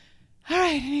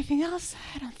right. Anything else?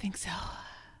 I don't think so.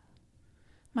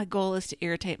 My goal is to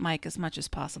irritate Mike as much as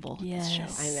possible. Yes. At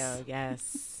this show. I know.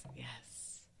 Yes. Yes.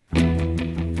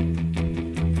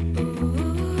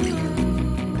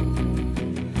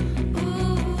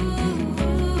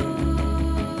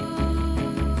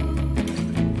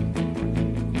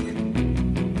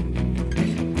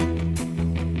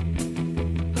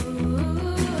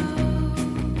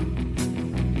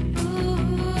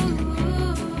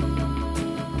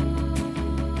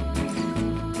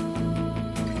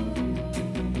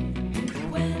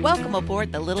 Welcome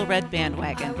aboard the Little Red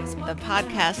Bandwagon, the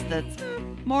podcast that's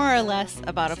more or less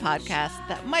about a podcast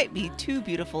that might be too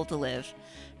beautiful to live.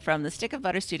 From the Stick of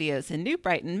Butter Studios in New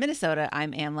Brighton, Minnesota,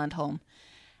 I'm Ann Lundholm.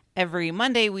 Every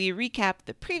Monday we recap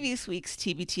the previous week's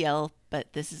TBTL,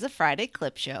 but this is a Friday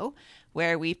clip show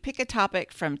where we pick a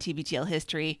topic from TBTL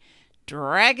history,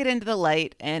 drag it into the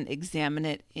light, and examine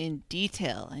it in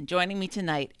detail. And joining me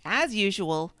tonight, as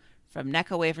usual, from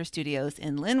Necco Wafer Studios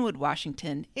in Linwood,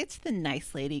 Washington, it's the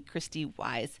nice lady, Christy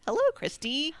Wise. Hello,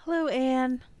 Christy. Hello,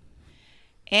 Anne.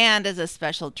 And as a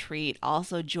special treat,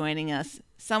 also joining us,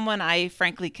 someone I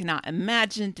frankly cannot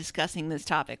imagine discussing this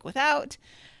topic without,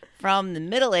 from the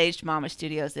Middle-Aged Mama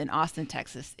Studios in Austin,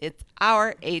 Texas, it's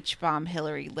our H-Bomb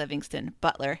Hillary Livingston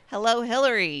Butler. Hello,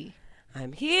 Hillary.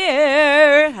 I'm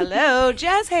here. Hello,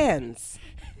 jazz hands.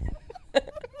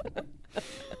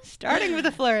 Starting with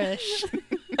a flourish.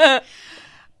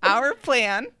 Our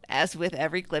plan, as with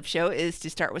every clip show, is to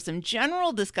start with some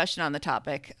general discussion on the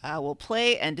topic. We'll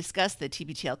play and discuss the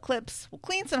TBTL clips, we'll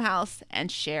clean some house,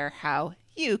 and share how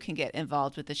you can get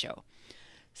involved with the show.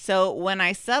 So when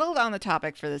I settled on the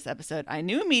topic for this episode, I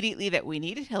knew immediately that we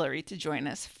needed Hillary to join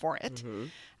us for it.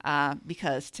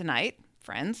 Because tonight,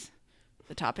 friends,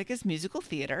 the topic is musical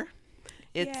theater.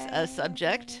 It's a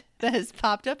subject that has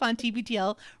popped up on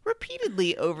TBTL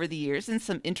repeatedly over the years in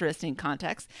some interesting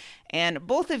contexts. And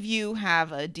both of you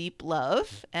have a deep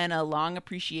love and a long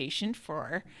appreciation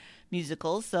for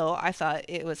musicals. So I thought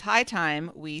it was high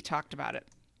time we talked about it.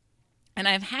 And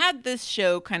I've had this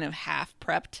show kind of half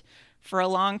prepped for a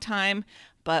long time.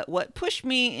 But what pushed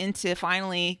me into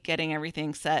finally getting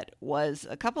everything set was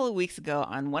a couple of weeks ago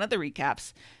on one of the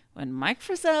recaps when Mike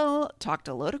Frizzell talked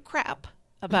a load of crap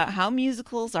about how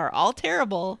musicals are all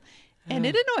terrible, and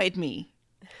it annoyed me.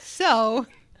 So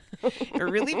it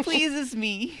really pleases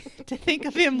me to think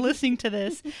of him listening to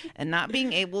this and not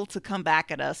being able to come back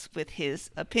at us with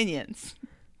his opinions.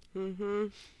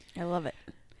 I love it.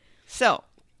 So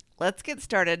let's get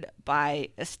started by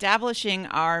establishing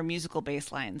our musical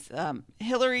baselines.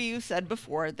 Hillary, you said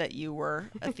before that you were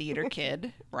a theater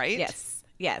kid, right?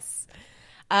 Yes.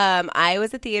 I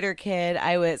was a theater kid.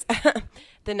 I was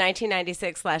the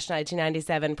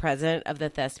 1996/1997 president of the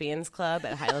Thespians Club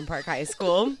at Highland Park High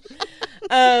School.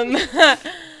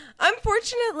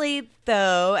 Unfortunately,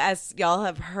 though, as y'all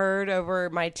have heard over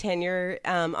my tenure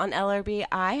on LRB,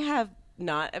 I have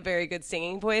not a very good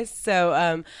singing voice,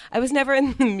 so I was never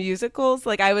in the musicals.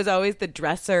 Like, I was always the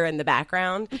dresser in the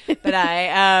background, but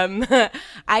I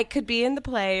could be in the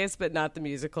plays, but not the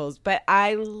musicals. But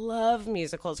I love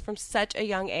musicals from such a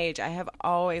young age. I have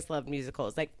always loved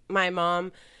musicals. Like, my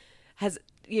mom has,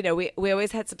 we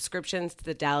always had subscriptions to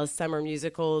the Dallas Summer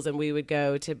Musicals, and we would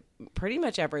go to pretty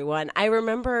much every one. I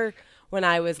remember when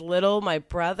I was little, my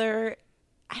brother,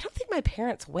 I don't think my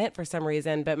parents went for some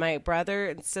reason, but my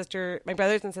brothers and sisters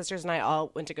and I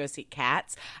all went to go see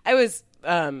Cats. I was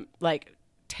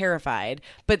terrified,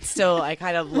 but still I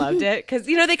kind of loved it because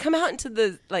they come out into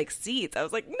the seats. I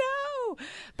was like, no,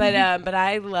 but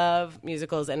I love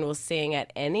musicals and will sing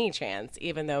at any chance,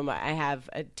 even though I have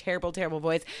a terrible, terrible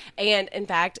voice. And in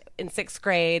fact, in 6th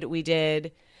grade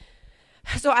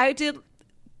I did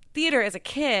theater as a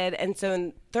kid, and so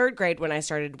in 3rd grade when I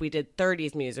started, we did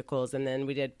 30s musicals, and then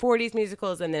we did 40s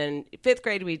musicals, and then in 5th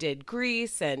grade we did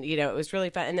Grease, and it was really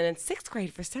fun. And then in 6th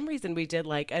grade, for some reason, we did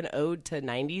an ode to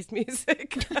 90s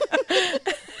music.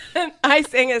 And I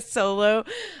sang a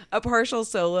partial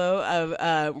solo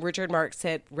of Richard Marx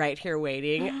hit "Right Here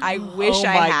Waiting." I wish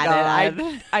I had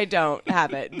it. I don't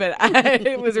have it, but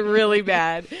it was really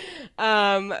bad.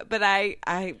 But I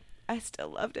still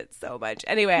loved it so much.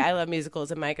 Anyway, I love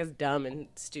musicals, and Mike is dumb and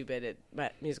stupid,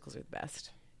 but musicals are the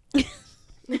best.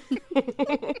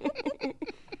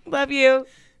 Love you.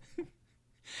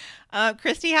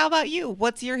 Christy, how about you?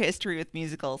 What's your history with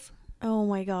musicals? Oh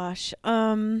my gosh.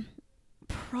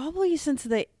 Probably since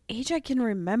the age I can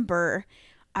remember,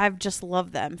 I've just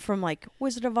loved them, from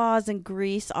Wizard of Oz and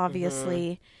Grease,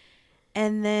 obviously.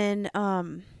 And then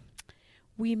when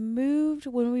we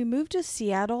moved to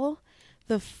Seattle,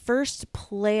 the first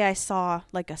play I saw,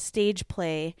 a stage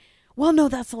play, Well, no,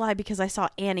 that's a lie because I saw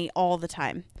Annie all the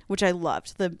time, which I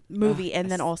loved, the movie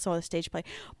and then also the stage play.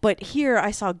 But here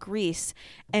I saw Grease,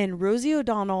 and Rosie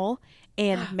O'Donnell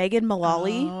and Megan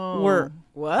Mullally were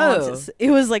Whoa.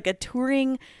 It was like a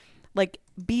touring, like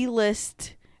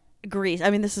B-list Grease. I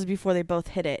mean, this is before they both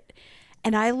hit it.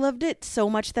 And I loved it so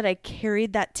much that I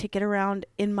carried that ticket around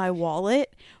in my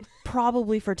wallet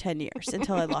probably for 10 years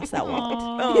until I lost that wallet.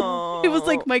 Oh. It was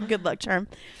like my good luck charm.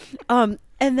 And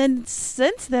then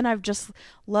since then, I've just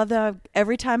loved that.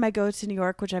 Every time I go to New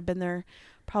York, which I've been there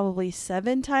probably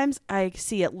 7 times, I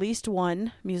see at least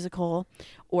one musical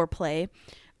or play.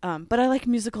 But I like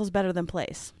musicals better than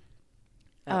plays.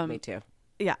 Me too.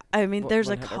 Yeah, I mean, there's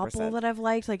a 100%. couple that I've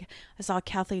liked. Like I saw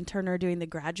Kathleen Turner doing The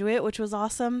Graduate, which was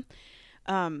awesome.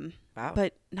 Wow.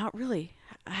 But not really.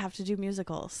 I have to do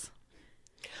musicals.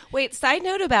 Wait, side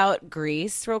note about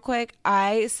Grease real quick.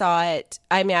 I saw it.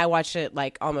 I mean, I watched it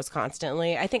like almost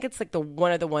constantly. I think it's like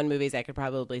one of the movies I could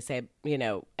probably say,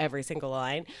 every single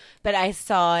line. But I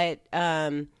saw it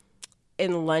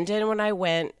in London when I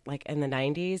went like in the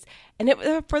 90s. And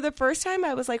for the first time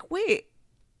I was like, wait,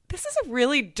 this is a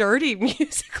really dirty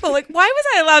musical. Like, why was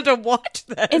I allowed to watch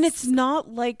this? And it's not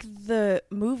like the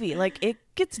movie. Like, it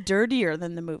gets dirtier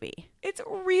than the movie. It's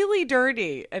really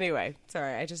dirty. Anyway,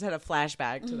 sorry. I just had a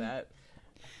flashback to that.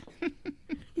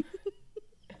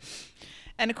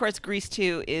 And of course, Grease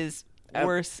 2 is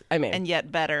worse and yet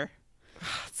better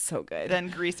It's so good. than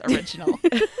Grease original.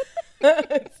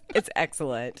 It's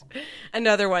excellent.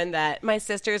 Another one that my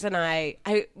sisters and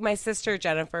my sister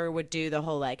Jennifer would do the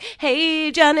whole like, hey,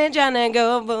 Johnny,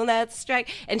 go for that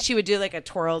strike. And she would do like a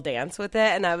twirl dance with it.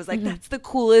 And I was like, that's the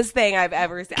coolest thing I've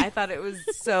ever seen. I thought it was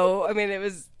it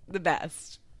was the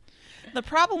best. The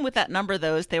problem with that number,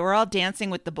 though, is they were all dancing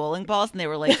with the bowling balls, and they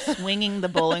were like swinging the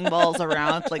bowling balls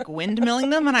around, like windmilling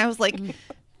them. And I was like, they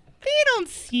don't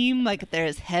seem like they're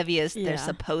as heavy as they're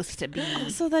supposed to be.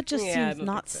 So that just Yeah, I seems don't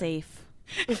not think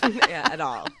so. safe. Yeah,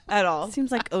 at all.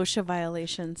 Seems like OSHA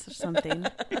violations or something.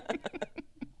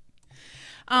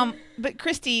 But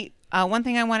Christy, one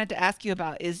thing I wanted to ask you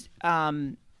about is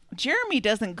Jeremy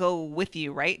doesn't go with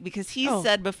you, right? Because he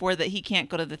said before that he can't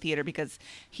go to the theater because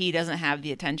he doesn't have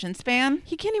the attention span.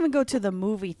 He can't even go to the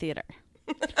movie theater.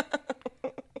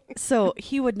 So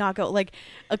he would not go. Like,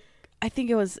 I think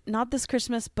it was not this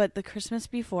Christmas, but the Christmas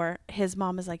before, his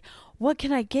mom is like, what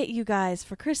can I get you guys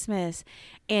for Christmas?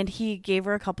 And he gave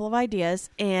her a couple of ideas,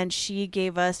 and she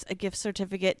gave us a gift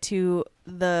certificate to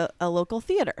a local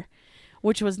theater,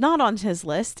 which was not on his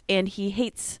list, and he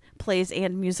hates plays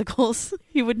and musicals.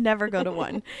 He would never go to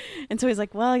one. And so he's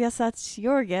like, well, I guess that's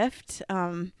your gift.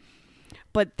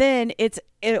 But then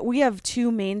we have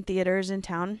 2 main theaters in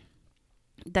town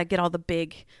that get all the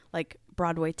big, like,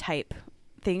 Broadway type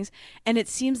things. And it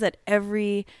seems that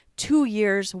every 2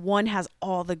 years, one has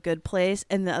all the good plays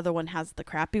and the other one has the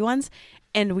crappy ones.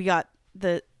 And we got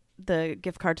the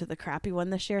gift card to the crappy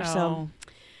one this year. So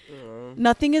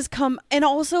nothing has come. And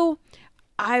also,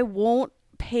 I won't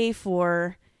pay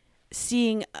for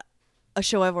seeing a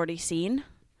show I've already seen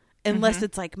unless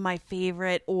it's like my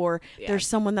favorite or there's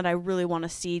someone that I really want to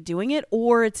see doing it,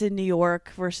 or it's in New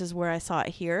York versus where I saw it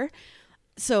here.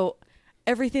 So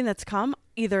everything that's come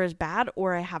either is bad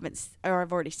or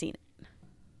I've already seen it.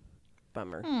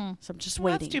 Bummer. So I'm just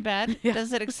Well, waiting. that's too bad. Yeah.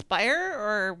 Does it expire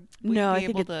or will No, you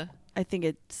be able to? I think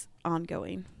it's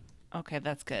ongoing. Okay,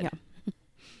 that's good. Yeah.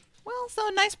 Well, so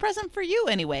a nice present for you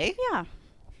anyway. Yeah.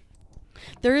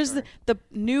 There is the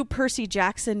new Percy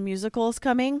Jackson musicals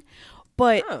coming,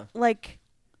 but like,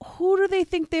 who do they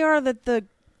think they are that the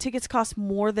tickets cost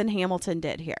more than Hamilton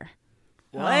did here?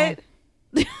 What?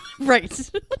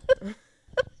 Right.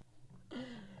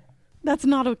 That's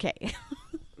not okay.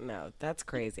 No, that's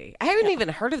crazy. I haven't even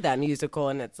heard of that musical,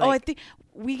 and it's like, I think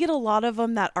we get a lot of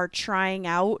them that are trying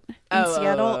out in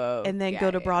Seattle and then go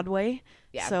to Broadway.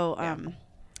 Yeah, So,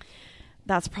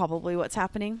 that's probably what's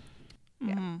happening.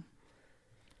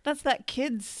 That's that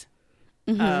kids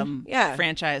Yeah.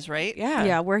 franchise, right? yeah,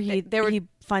 Yeah, where he They were he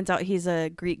finds out he's a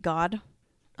Greek god.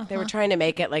 they were trying to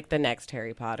make it like the next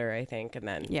Harry Potter, I think, and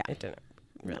then Yeah. it didn't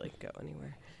really go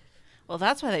anywhere. Well,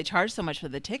 that's why they charge so much for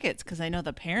the tickets, because I know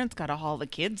the parents got to haul the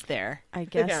kids there. I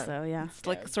guess Yeah. so, yeah. It's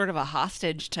like sort of a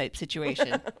hostage type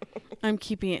situation. I'm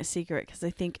keeping it secret because I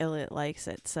think Elliot likes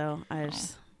it. So I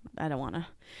don't want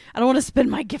to spend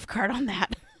my gift card on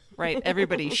that. Right?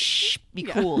 Everybody, shh, be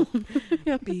cool.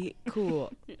 Be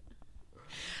cool.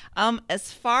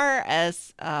 As far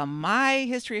as my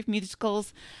history of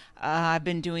musicals, I've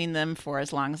been doing them for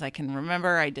as long as I can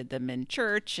remember. I did them in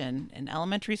church and in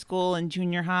elementary school and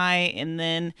junior high. And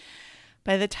then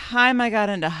by the time I got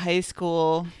into high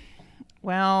school,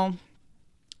 well,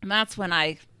 that's when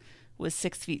I was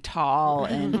 6 feet tall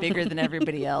and bigger than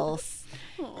everybody else.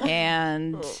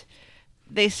 And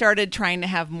they started trying to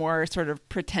have more sort of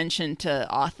pretension to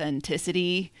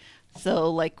authenticity. So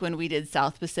like when we did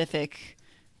South Pacific,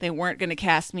 they weren't going to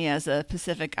cast me as a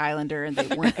Pacific Islander, and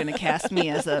they weren't going to cast me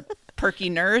as a perky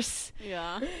nurse.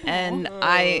 Yeah. And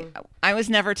I was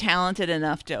never talented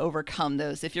enough to overcome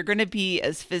those. If you're going to be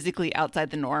as physically outside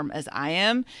the norm as I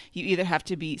am, you either have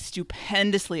to be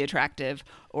stupendously attractive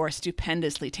or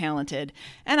stupendously talented.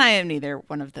 And I am neither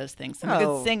one of those things. I'm a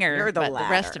good singer, you're the but latter.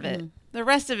 the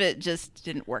rest of it just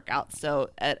didn't work out. So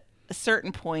at a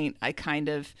certain point, I kind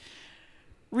of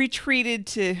retreated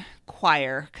to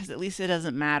choir, because at least it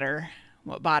doesn't matter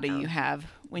what body you have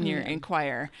when you're in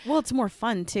choir. Well, it's more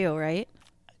fun too, right?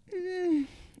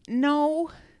 No,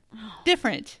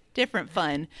 different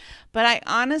fun. But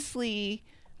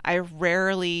I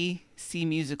rarely see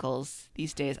musicals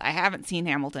these days. I haven't seen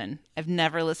Hamilton. I've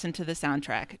never listened to the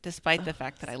soundtrack, despite the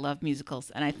fact that I love musicals.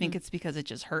 And I think it's because it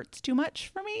just hurts too much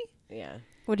for me. Yeah.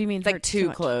 What do you mean? It's like hurts too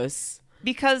much? close.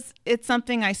 Because it's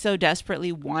something I so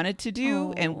desperately wanted to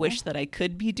do and wish that I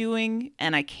could be doing,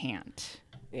 and I can't.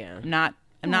 Yeah.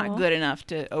 I'm not good enough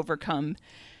to overcome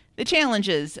the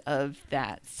challenges of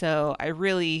that. So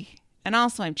and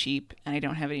also I'm cheap and I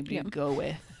don't have anybody to go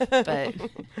with. But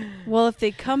Well, if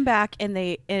they come back and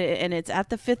it's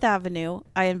at the Fifth Avenue,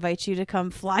 I invite you to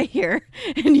come fly here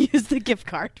and use the gift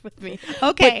card with me.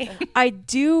 okay. But I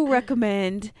do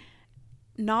recommend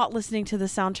not listening to the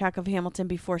soundtrack of Hamilton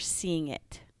before seeing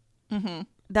it. Mm-hmm.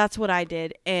 That's what I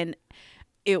did, and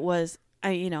it was,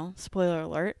 spoiler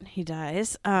alert, he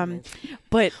dies. But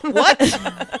What?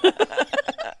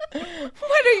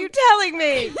 What are you telling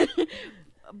me?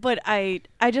 but I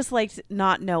just liked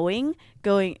not knowing,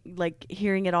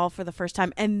 hearing it all for the first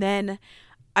time, and then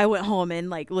I went home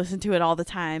and listened to it all the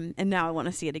time, and now I want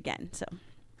to see it again. So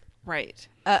Right.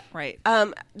 Right.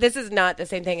 This is not the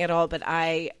same thing at all, but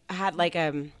I had I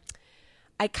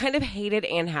kind of hated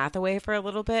Anne Hathaway for a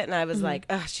little bit, and I was like,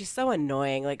 ugh, she's so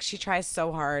annoying. Like, she tries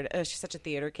so hard. She's such a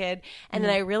theater kid. And then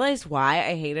I realized why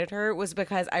I hated her was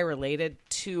because I related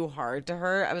too hard to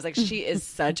her. I was like, she is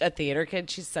such a theater kid.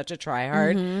 She's such a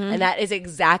tryhard. And that is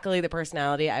exactly the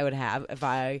personality I would have if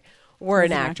I were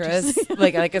an actress,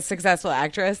 like a successful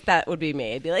actress. That would be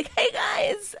me. I'd be like, hey,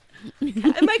 guys,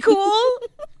 am I cool?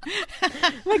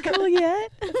 am I cool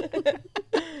yet?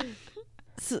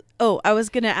 I was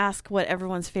going to ask what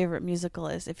everyone's favorite musical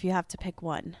is, if you have to pick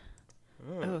one.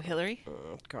 Oh, Hillary?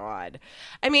 Oh, God.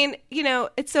 I mean,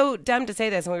 it's so dumb to say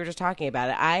this, and we were just talking about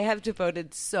it. I have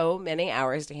devoted so many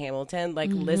hours to Hamilton.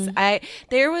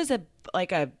 There was a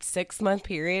 6-month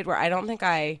period where I don't think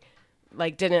I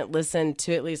didn't listen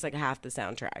to at least half the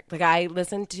soundtrack. I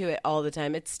listened to it all the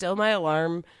time. It's still my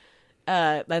alarm.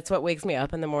 That's what wakes me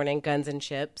up in the morning, Guns and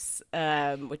Chips,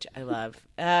 which I love.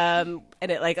 And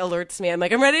it alerts me. I'm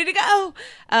like, I'm ready to go.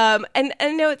 And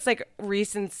I know it's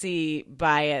recency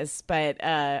bias, but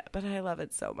I love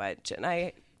it so much, and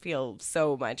I feel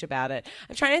so much about it.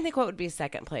 I'm trying to think what would be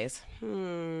second place.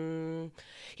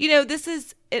 This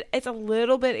is it's a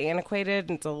little bit antiquated,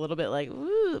 and it's a little bit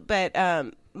ooh,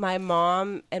 but my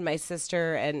mom and my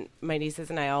sister and my nieces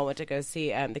and I all went to go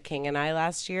see The King and I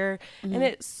last year, and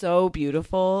it's so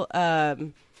beautiful.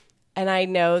 And I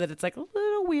know that it's a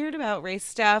little weird about race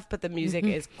stuff, but the music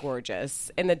is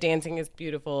gorgeous, and the dancing is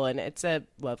beautiful, and it's a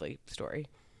lovely story.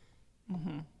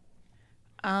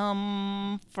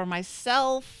 For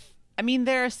myself, I mean,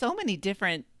 there are so many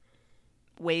different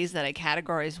ways that I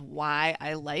categorize why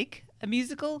I like a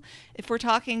musical. If we're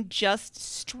talking just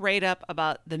straight up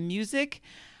about the music,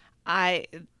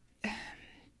 there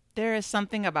is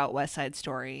something about West Side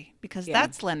Story, because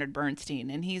that's Leonard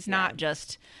Bernstein, and he's not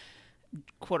just,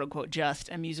 quote unquote, just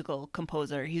a musical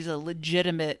composer. He's a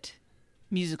legitimate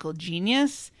musical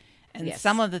genius. And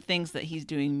some of the things that he's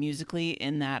doing musically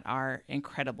in that are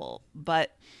incredible.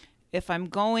 But if I'm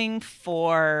going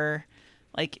for,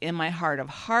 in my heart of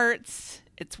hearts,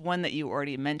 it's one that you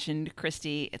already mentioned,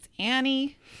 Christy. It's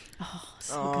Annie. Oh,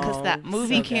 Because that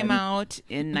movie came out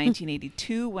in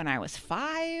 1982 when I was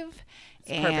 5.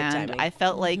 And I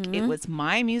felt like it was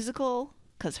my musical,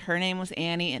 because her name was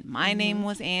Annie and my name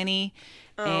was Annie.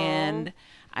 And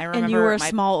I remember, and you were a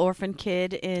small orphan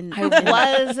kid in. I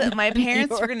was. My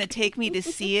parents were going to take me to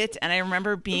see it, and I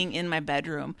remember being in my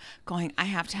bedroom going, I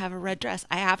have to have a red dress.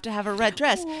 I have to have a red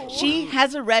dress. She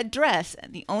has a red dress.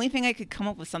 And the only thing I could come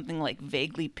up with something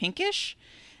vaguely pinkish,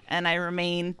 and I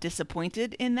remain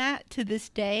disappointed in that to this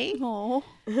day. Oh.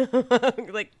 God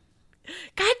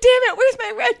damn it, where's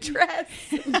my red dress?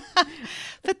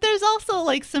 But there's also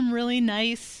some really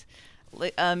nice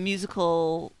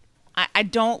musical. I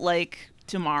don't like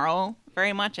Tomorrow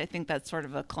very much. I think that's sort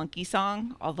of a clunky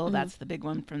song, although that's the big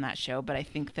one from that show. But I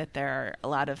think that there are a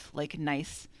lot of like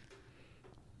nice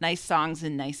songs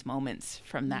and nice moments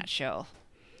from that show.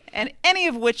 And any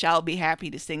of which I'll be happy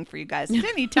to sing for you guys at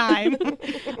any time.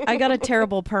 I got a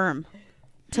terrible perm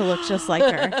to look just like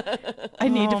her. I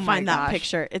need to Oh my find that gosh.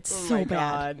 picture. It's Oh so my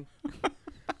bad. God.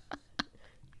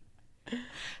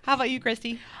 How about you,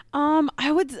 Christy?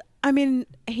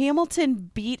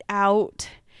 Hamilton beat out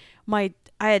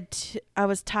I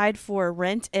was tied for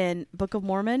Rent and Book of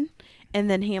Mormon, and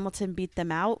then Hamilton beat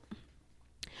them out.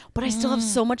 But I still have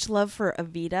so much love for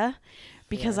Evita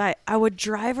because I would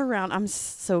drive around. I'm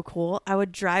so cool. I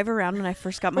would drive around when I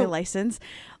first got my license,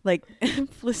 like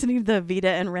listening to the Evita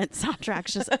and Rent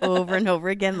soundtracks just over and over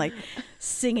again, like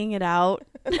singing it out.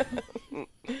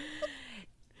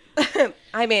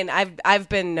 I mean, I've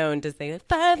been known to sing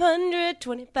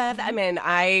 525. I mean,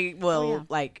 I will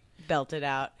like belt it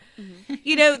out.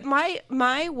 You know,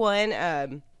 my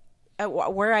one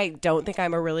where I don't think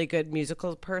I'm a really good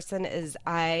musical person is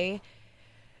I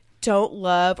don't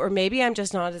love, or maybe I'm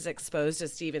just not as exposed to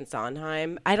Stephen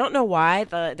Sondheim. I don't know why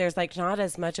there's like not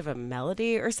as much of a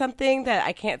melody or something that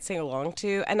I can't sing along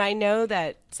to. And I know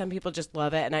that some people just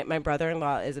love it. And my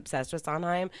brother-in-law is obsessed with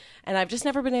Sondheim, and I've just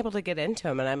never been able to get into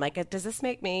him. And I'm like, does this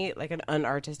make me like an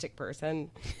unartistic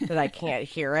person that I can't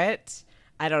hear it?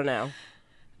 I don't know.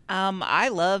 I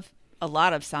love a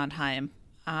lot of Sondheim.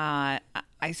 I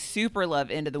super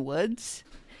love Into the Woods.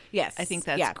 Yes. I think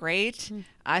that's great.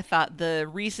 I thought the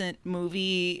recent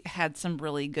movie had some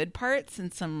really good parts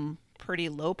and some pretty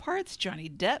low parts. Johnny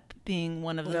Depp being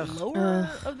one of the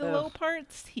low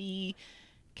parts. He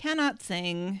cannot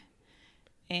sing,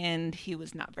 and he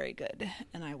was not very good.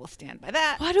 And I will stand by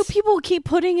that. Why do people keep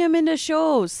putting him into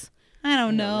shows? I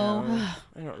don't know.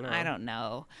 I don't know. I don't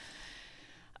know.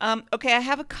 Okay, I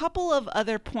have a couple of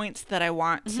other points that I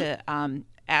want to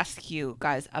ask you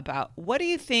guys about. What do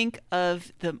you think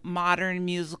of the modern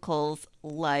musicals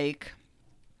like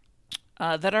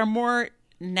that are more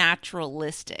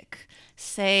naturalistic?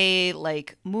 Say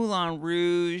like Moulin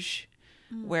Rouge,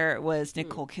 where it was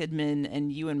Nicole Kidman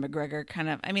and Ewan McGregor kind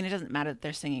of, I mean, it doesn't matter that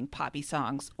they're singing poppy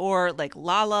songs. Or like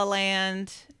La La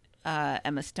Land,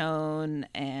 Emma Stone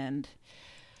and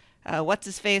Ryan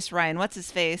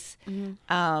What's-His-Face.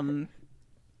 And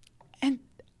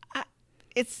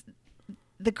it's...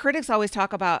 The critics always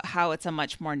talk about how it's a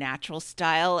much more natural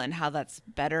style and how that's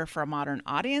better for a modern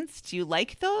audience. Do you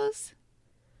like those?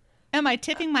 Am I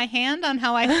tipping my hand on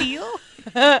how I feel?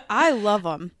 I love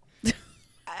them.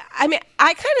 I mean,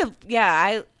 I kind of,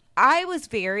 I was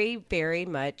very, very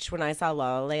much, when I saw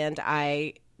La La Land,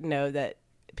 I know that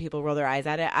people roll their eyes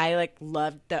at it. I like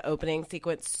loved the opening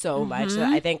sequence so much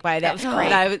that I think by that was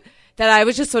great. that I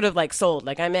was just sort of like sold,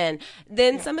 like I'm in.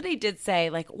 Then somebody did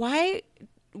say like, why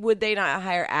would they not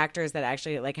hire actors that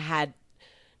actually like had,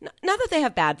 not that they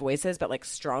have bad voices, but like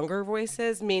stronger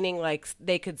voices, meaning like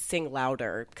they could sing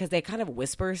louder, because they kind of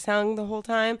whisper sung the whole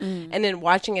time. And then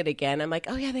watching it again, I'm like,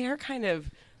 oh yeah, they are kind of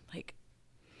like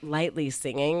lightly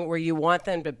singing, where you want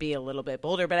them to be a little bit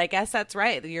bolder. But I guess that's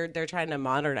right. They're trying to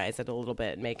modernize it a little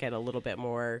bit and make it a little bit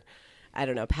more, I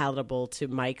don't know, palatable to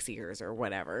Mike's ears or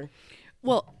whatever.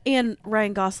 Well, and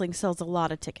Ryan Gosling sells a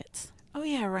lot of tickets. Oh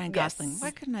yeah, Ryan Yes. Gosling.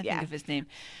 Why couldn't I Yeah. think of his name?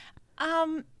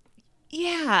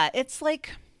 Yeah, it's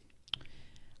like,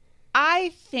 I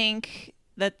think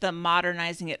that the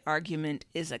modernizing it argument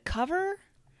is a cover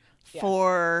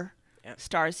for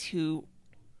stars who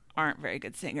aren't very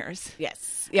good singers.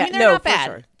 Yes. I Yeah. mean, they're no, not for bad.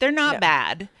 sure. They're not Yeah.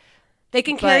 bad. They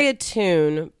can carry a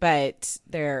tune, but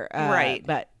they're Right.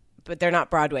 But they're not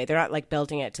Broadway. They're not like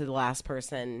belting it to the last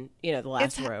person, you know, the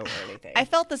last It's- row or anything. I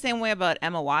felt the same way about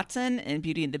Emma Watson in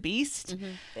Beauty and the Beast.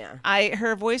 Yeah.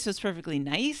 Her voice was perfectly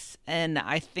nice, and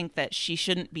I think that she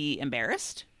shouldn't be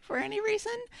embarrassed for any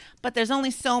reason. But there's only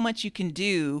so much you can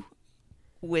do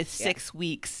with 6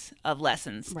 weeks of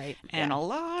lessons, Right. And a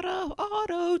lot of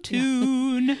auto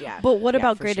tune. Yeah. But what Yeah,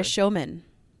 about for Greatest sure. Showman?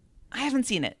 I haven't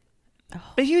seen it,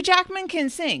 but Hugh Jackman can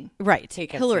sing. Right. He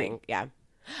can Hillary. sing, yeah.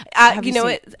 Have you you know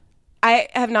seen what? I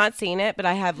have not seen it, but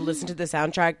I have listened to the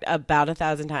soundtrack about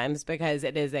 1,000 times because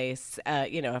it is a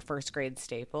first grade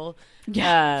staple.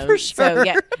 Yeah, for So,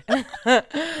 sure.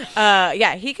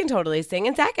 yeah, he can totally sing,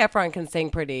 and Zac Efron can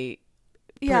sing pretty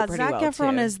Yeah, pretty Zac well,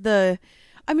 Efron too. is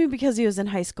because he was in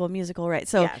High School Musical, right?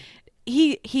 So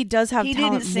Yeah. he does have He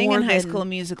talent didn't sing more in High than- School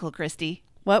Musical, Christy.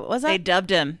 What was They that?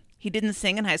 dubbed him. He didn't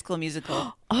sing in High School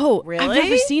Musical. Oh, I've Really?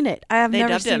 never seen it. I have They never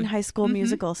dubbed seen him. High School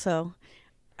Musical, so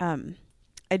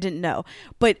I didn't know.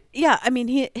 But yeah, I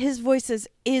mean, his voice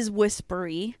is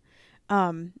whispery,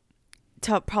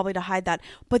 probably to hide that.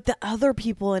 But the other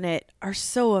people in it are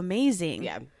so amazing.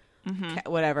 Yeah.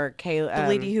 whatever. The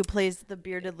lady who plays the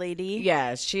bearded lady.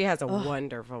 Yeah, she has a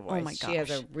wonderful voice. Oh my She has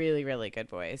gosh. a really, really good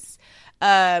voice.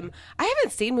 I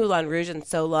haven't seen Moulin Rouge in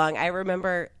so long. I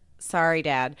remember, sorry,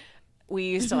 Dad, we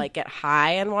used to like get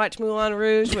high and watch Moulin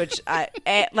Rouge, which like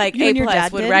You A and your plus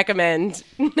dad would did? recommend.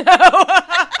 No,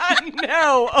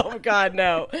 no, oh God,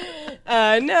 no,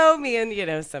 no. Me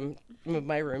and some of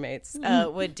my roommates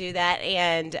would do that,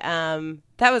 and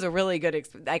that was a really good.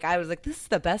 Like I was like, this is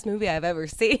the best movie I've ever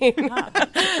seen.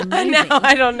 And now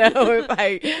I don't know if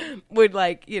I would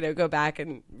go back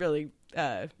and really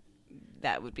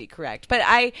that would be correct. But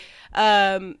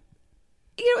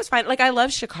it was fine. Like I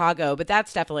love Chicago, but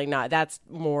that's definitely not. That's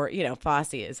more.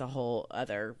 Fosse is a whole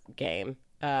other game.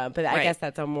 But I guess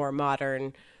that's a more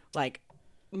modern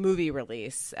movie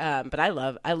release. But I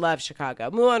love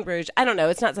Chicago. Moulin Rouge. I don't know.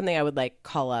 It's not something I would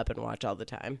call up and watch all the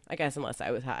time. I guess unless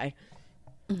I was high.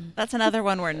 That's another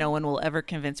one where no one will ever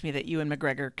convince me that Ewan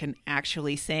McGregor can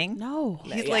actually sing. No.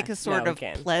 He's Yeah, like a sort no, of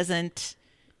can. pleasant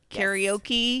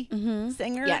karaoke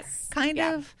singer. Yes. Kind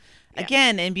Yeah. of.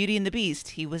 Again, in Beauty and the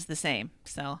Beast, he was the same.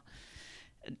 So,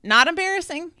 not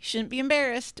embarrassing. Shouldn't be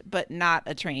embarrassed, but not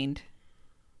a trained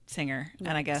singer.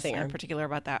 And I guess I'm particular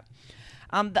about that.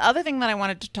 The other thing that I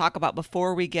wanted to talk about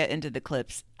before we get into the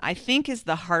clips, I think is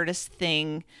the hardest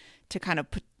thing to kind of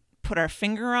put our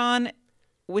finger on,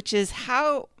 which is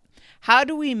how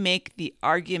do we make the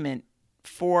argument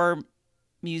for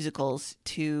musicals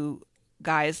to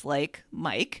guys like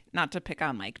Mike, not to pick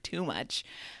on Mike too much,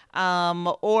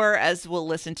 or as we'll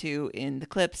listen to in the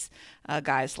clips,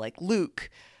 guys like Luke.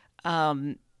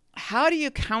 How do you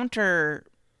counter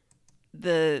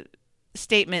the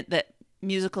statement that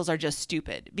musicals are just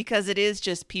stupid? Because it is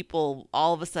just people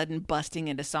all of a sudden busting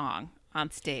into song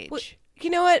on stage. Well, you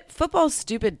know what? Football's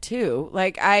stupid too.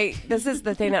 This is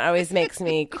the thing that always makes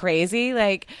me crazy.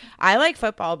 I like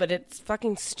football, but it's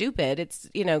fucking stupid. It's,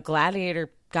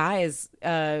 gladiator guys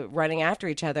running after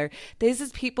each other. This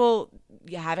is people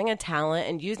having a talent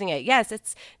and using it. Yes,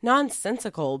 it's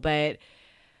nonsensical, but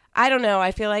I don't know.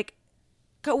 I feel like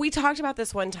we talked about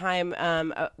this one time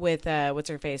with what's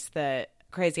her face, the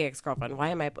crazy ex-girlfriend. Why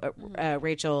am I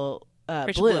Rachel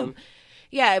Bloom?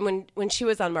 Yeah, and when she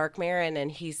was on Mark Maron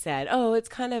and he said, "Oh, it's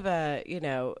kind of a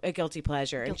guilty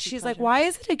pleasure," and she's like, "Why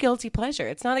is it a guilty pleasure?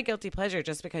 It's not a guilty pleasure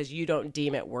just because you don't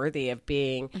deem it worthy of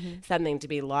being something to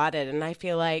be lauded." And I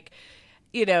feel like,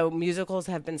 musicals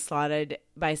have been slaughtered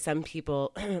by some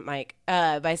people, Mike,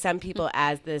 as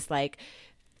this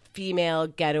female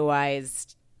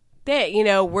ghettoized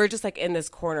thing. We're just in this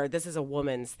corner. This is a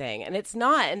woman's thing, and it's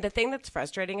not. And the thing that's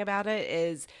frustrating about it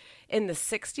is, in the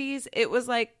 60s, it was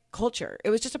culture. It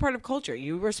was just a part of culture.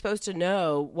 You were supposed to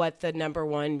know what the number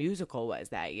one musical was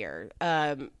that year.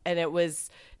 And it was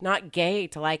not gay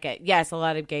to like it. Yes, a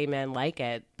lot of gay men like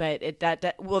it, but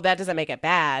that doesn't make it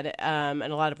bad. And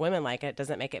a lot of women like it.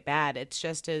 Doesn't make it bad. It's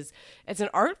an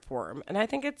art form, and I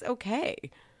think it's okay.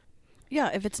 Yeah,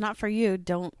 if it's not for you,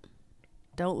 don't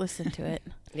listen to it.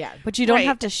 Yeah. But you don't Right.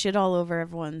 have to shit all over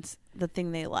the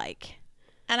thing they like.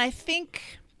 And I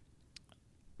think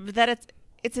that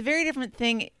it's a very different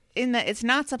thing in that it's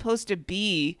not supposed to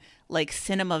be like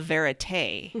cinema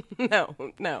verite,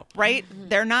 No. right?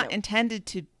 They're not intended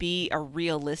to be a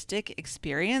realistic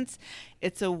experience.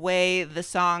 It's a way the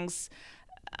songs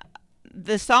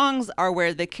are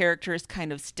where the characters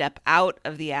kind of step out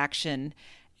of the action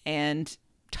and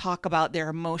talk about their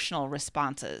emotional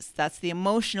responses. That's the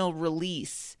emotional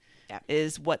release. Yeah.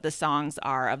 Is what the songs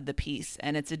are of the piece.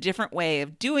 And it's a different way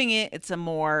of doing it. It's a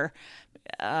more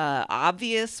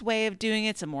obvious way of doing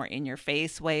it. It's a more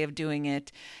in-your-face way of doing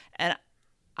it. And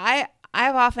I've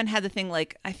often had the thing,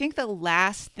 I think the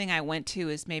last thing I went to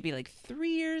is maybe 3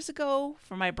 years ago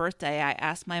for my birthday. I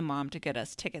asked my mom to get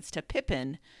us tickets to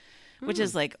Pippin, which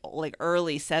is like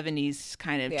early 70s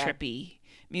kind of trippy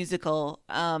musical.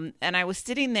 And I was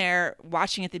sitting there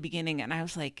watching at the beginning, and I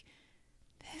was like,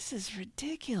 this is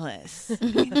ridiculous. I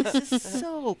mean, this is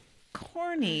so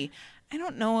corny. I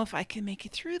don't know if I can make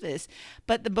it through this.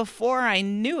 But before I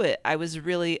knew it, I was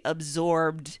really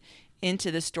absorbed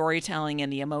into the storytelling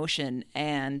and the emotion,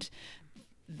 and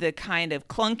the kind of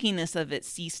clunkiness of it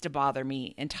ceased to bother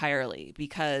me entirely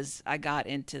because I got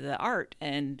into the art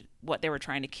and what they were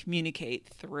trying to communicate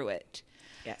through it.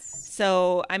 Yes.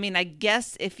 So, I mean, I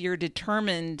guess if you're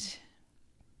determined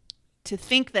to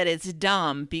think that it's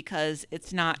dumb because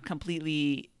it's not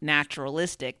completely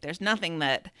naturalistic, there's nothing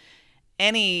that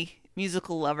any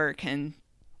musical lover can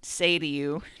say to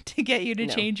you to get you to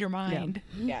change your mind.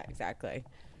 Yeah, exactly.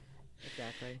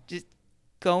 Just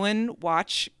go and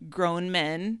watch grown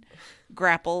men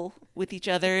grapple with each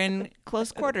other in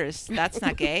close quarters. That's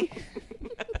not gay.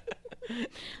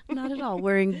 Not at all.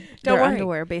 Wearing Don't their worry.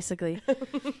 underwear, basically.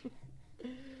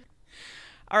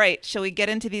 All right, shall we get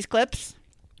into these clips?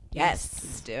 Yes,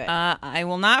 let's do it. I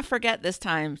will not forget this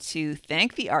time to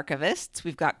thank the archivists.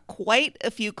 We've got quite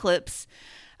a few clips,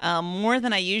 more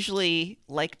than I usually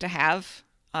like to have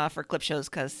for clip shows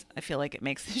because I feel like it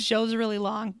makes the shows really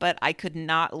long. But I could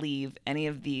not leave any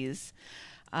of these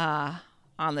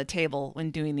on the table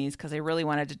when doing these because I really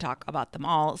wanted to talk about them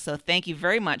all. So thank you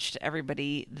very much to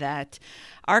everybody that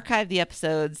archived the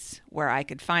episodes where I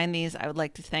could find these. I would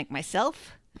like to thank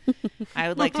myself. I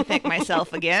would like to thank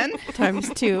myself again.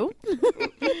 ×2.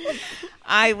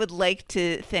 I would like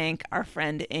to thank our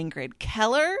friend Ingrid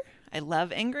Keller. I love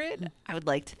Ingrid. I would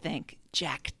like to thank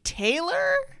Jack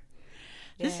Taylor.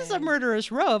 This is a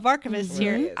murderous row of archivists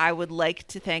here. I would like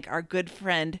to thank our good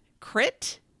friend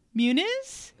Crit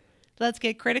Muniz. Let's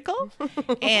get critical.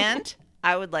 And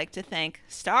I would like to thank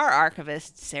star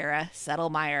archivist Sarah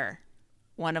Settlemeyer,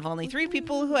 one of only 3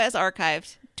 people who has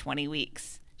archived 20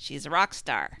 weeks. She's a rock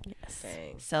star. Yes.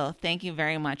 So thank you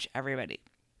very much, everybody.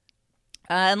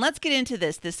 And let's get into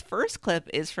this. This first clip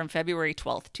is from February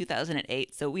 12th,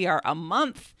 2008. So we are a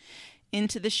month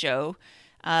into the show.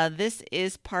 This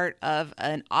is part of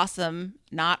an awesome,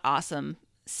 not awesome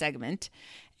segment.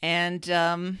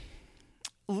 And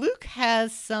Luke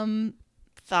has some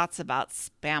thoughts about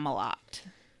Spamalot.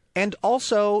 And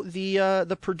also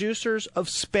the producers of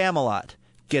Spamalot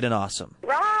get an awesome.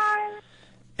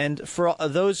 And for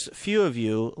those few of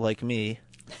you, like me,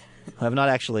 who have not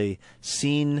actually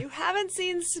seen... You haven't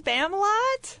seen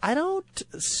Spamalot? I don't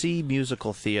see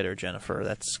musical theater, Jennifer.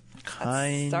 That's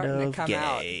kind starting to of come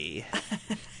gay.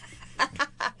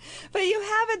 But you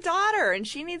have a daughter, and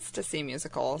she needs to see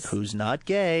musicals. Who's not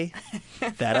gay.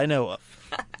 That I know of.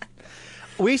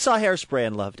 We saw Hairspray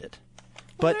and loved it.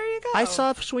 But there you go. I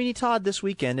saw Sweeney Todd this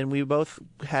weekend, and we both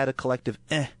had a collective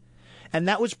eh. And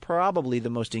that was probably the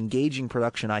most engaging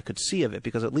production I could see of it,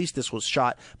 because at least this was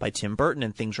shot by Tim Burton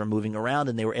and things were moving around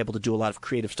and they were able to do a lot of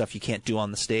creative stuff you can't do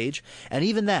on the stage. And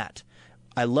even that,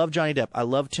 I love Johnny Depp, I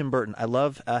love Tim Burton, I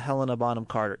love Helena Bonham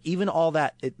Carter. Even all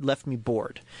that, it left me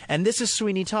bored. And this is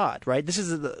Sweeney Todd, right? This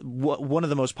is one of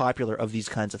the most popular of these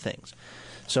kinds of things.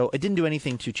 So it didn't do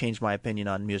anything to change my opinion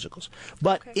on musicals.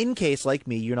 But in case, like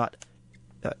me, you're not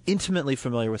intimately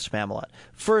familiar with Spamalot.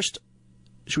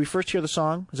 Should we first hear the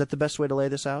song? Is that the best way to lay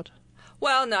this out?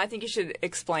 Well, no, I think you should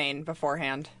explain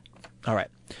beforehand. All right.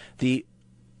 The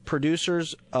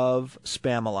producers of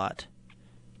Spamalot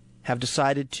have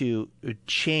decided to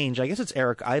change. I guess it's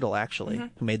Eric Idle, actually,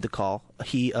 who made the call.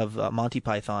 He of Monty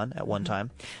Python at one time.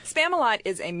 Spamalot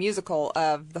is a musical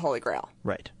of The Holy Grail.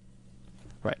 Right.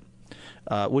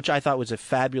 Which I thought was a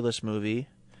fabulous movie.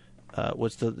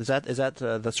 Is that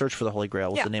The Search for the Holy Grail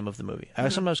was Yeah. the name of the movie. I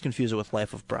sometimes confuse it with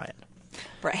Life of Brian.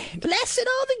 Right. Blessed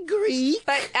all the Greek.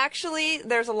 But actually,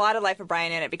 there's a lot of Life of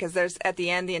Brian in it because there's at the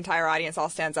end, the entire audience all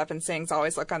stands up and sings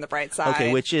 "Always Look on the Bright Side."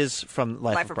 Okay, which is from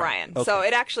Life Life of Brian. Okay. So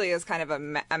it actually is kind of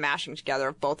a mashing together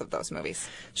of both of those movies.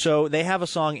 So they have a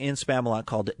song in Spamalot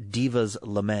called "Diva's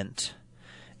Lament,"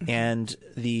 and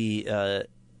the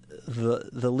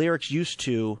lyrics used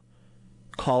to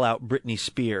call out Britney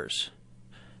Spears.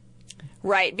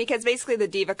 Right, because basically the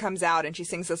diva comes out and she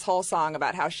sings this whole song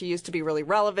about how she used to be really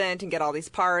relevant and get all these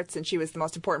parts and she was the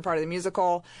most important part of the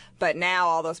musical, but now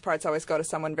all those parts always go to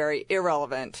someone very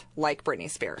irrelevant like Britney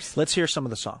Spears. Let's hear some of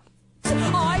the song.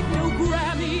 I've no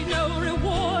Grammy, no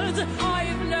rewards.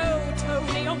 I've no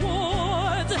Tony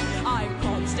Awards. I'm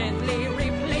constantly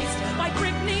replaced by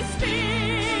Britney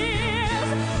Spears.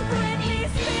 Britney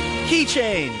Spears. Key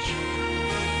change.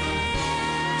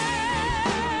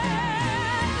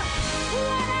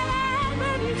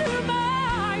 Welcome to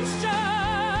my show.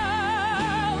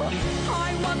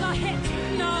 I was a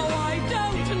hit. No, I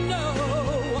don't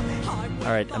know.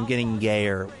 All right, I'm getting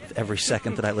gayer every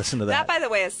second that I listen to That, that. by the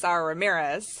way, is Sarah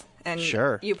Ramirez. And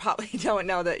Sure. you probably don't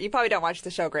know that. You probably don't watch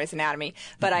the show Grey's Anatomy,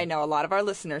 but I know a lot of our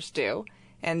listeners do.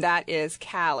 And that is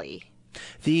Callie.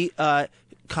 The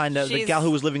kind of the She's- gal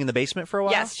who was living in the basement for a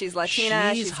while. Yes, she's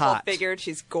Latina. She's full hot. figured.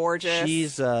 She's gorgeous.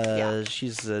 She's Yeah.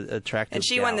 attractive. And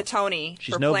she gal. won the Tony.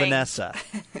 She's for no playing, Vanessa.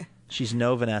 She's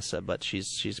no Vanessa, but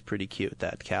she's pretty cute.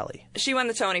 That Callie. She won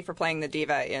the Tony for playing the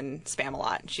diva in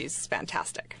Spamalot. She's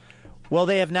fantastic. Well,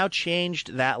 they have now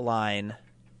changed that line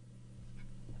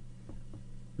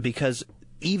because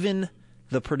even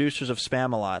the producers of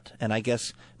Spamalot, and I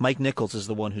guess Mike Nichols is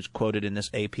the one who's quoted in this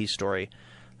AP story,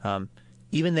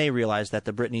 even they realize that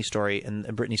the Britney story and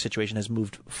the Britney situation has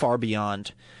moved far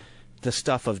beyond the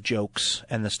stuff of jokes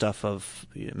and the stuff of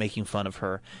making fun of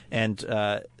her. And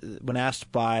when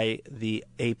asked by the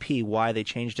AP why they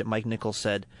changed it, Mike Nichols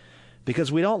said,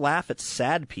 "Because we don't laugh at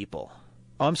sad people.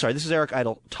 Oh, I'm sorry. This is Eric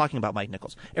Idle talking about Mike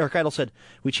Nichols. Eric Idle said,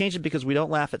 "We changed it because we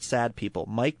don't laugh at sad people.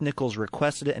 Mike Nichols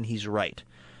requested it, and he's right.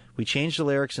 We changed the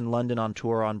lyrics in London on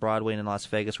tour, on Broadway, and in Las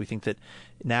Vegas. We think that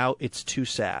now it's too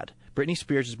sad. Britney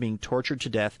Spears is being tortured to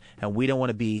death, and we don't want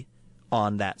to be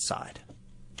on that side."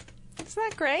 Isn't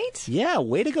that great? Yeah,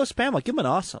 way to go, Spamla. Give them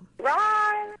an awesome.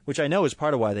 Right. Which I know is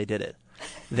part of why they did it.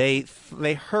 They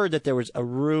heard that there was a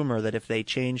rumor that if they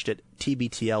changed it,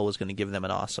 TBTL was going to give them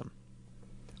an awesome.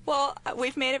 Well,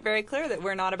 we've made it very clear that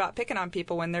we're not about picking on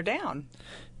people when they're down.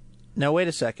 Now, wait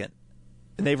a second.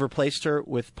 They've replaced her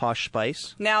with Posh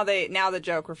Spice. Now the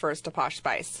joke refers to Posh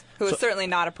Spice, who is certainly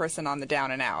not a person on the down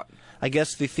and out. I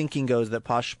guess the thinking goes that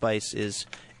Posh Spice is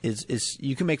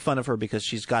you can make fun of her because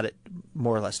she's got it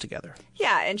more or less together.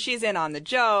 Yeah, and she's in on the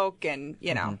joke, and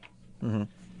you know. Mm-hmm.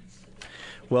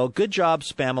 Well, good job,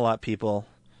 Spam-A-Lot people.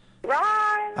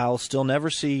 Right. I'll still never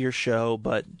see your show,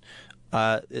 but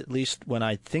at least when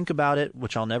I think about it,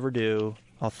 which I'll never do,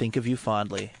 I'll think of you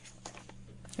fondly.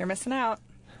 You're missing out.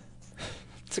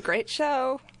 It's a great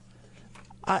show.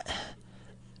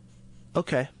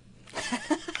 Okay.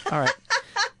 All right.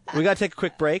 We got to take a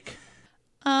quick break.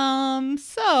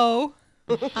 So,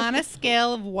 on a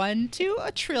scale of 1 to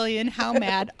a trillion, how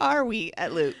mad are we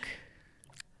at Luke?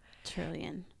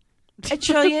 Trillion. A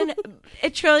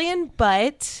trillion,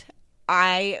 but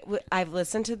I've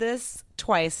listened to this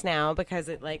twice now because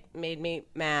it like made me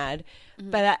mad,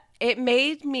 but it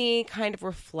made me kind of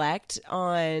reflect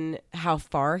on how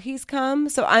far he's come.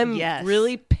 So I'm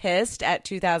really pissed at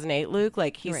 2008 Luke,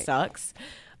 like he sucks,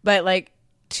 but like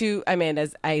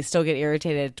as I still get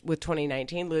irritated with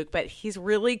 2019 Luke, but he's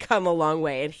really come a long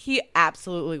way, and he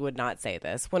absolutely would not say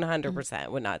this. 100%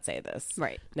 would not say this.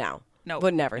 Right. Now. No.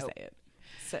 Would never say it.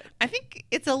 So. I think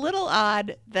it's a little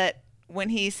odd that when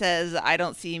he says, "I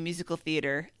don't see musical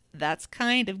theater," that's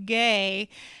kind of gay.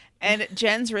 And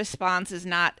Jen's response is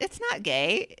not, "It's not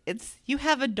gay. It's, you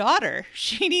have a daughter.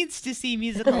 She needs to see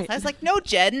musicals." Right. I was like, "No,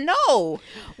 Jen, no."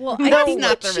 Well, That's I think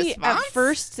not that the she response. at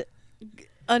first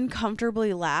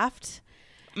uncomfortably laughed.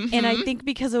 And I think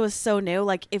because it was so new,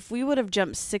 like if we would have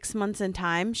jumped 6 months in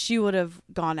time, she would have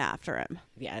gone after him.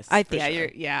 Yes. I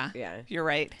think. You're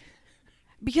right.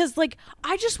 Because like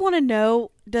I just want to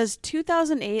know, does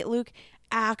 2008 Luke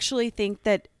actually think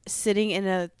that sitting in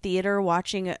a theater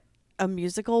watching a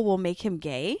musical will make him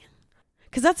gay?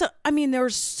 Because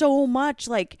there's so much,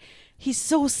 like he's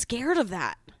so scared of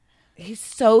that. He's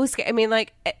so scared. I mean,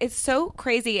 like, it's so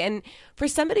crazy. And for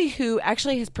somebody who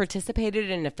actually has participated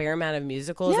in a fair amount of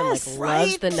musicals and like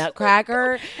loves the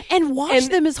Nutcracker and watched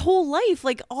them his whole life,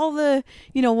 like all the,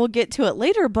 we'll get to it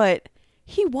later, but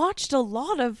he watched a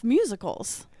lot of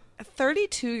musicals.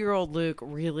 32-year-old Luke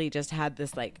really just had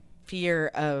this like fear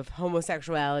of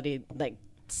homosexuality, like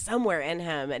somewhere in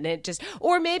him, and it just,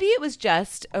 or maybe it was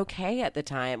just okay at the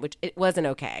time, which it wasn't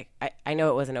okay. I know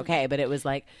it wasn't okay, but it was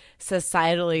like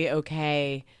societally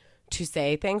okay to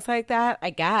say things like that, I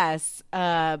guess.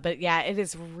 But yeah, it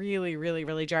is really, really,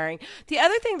 really jarring. The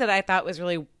other thing that I thought was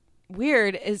really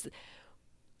weird is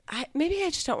maybe I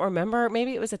just don't remember.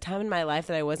 Maybe it was a time in my life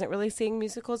that I wasn't really seeing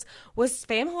musicals. Was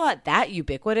Spam-A-Lot that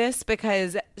ubiquitous?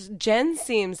 Because Jen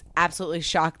seems absolutely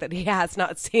shocked that he has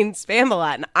not seen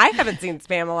Spam-A-Lot, and I haven't seen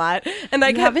Spam-A-Lot. And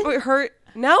I kept heard.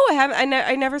 No, I haven't.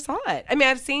 I never saw it. I mean,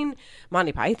 I've seen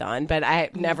Monty Python, but I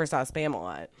never saw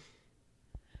Spam-A-Lot.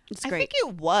 It's great. I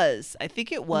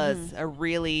think it was a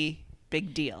really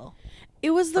big deal.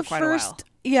 It was the quite a while. first,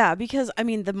 because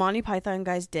the Monty Python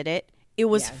guys did it. It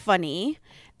was funny.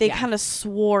 They kind of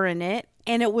swore in it,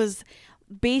 and it was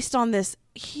based on this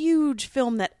huge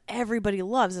film that everybody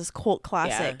loves, this cult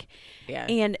classic. Yeah.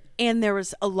 And there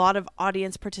was a lot of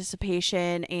audience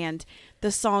participation, and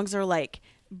the songs are like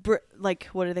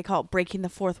what do they call it? Breaking the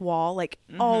fourth wall, like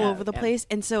all over the place.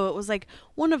 And so it was like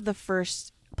one of the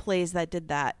first plays that did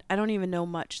that. I don't even know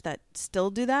much that still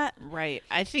do that. Right.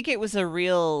 I think it was a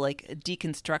real like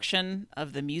deconstruction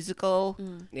of the musical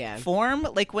form.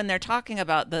 Like when they're talking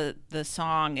about the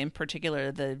song in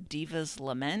particular, the Diva's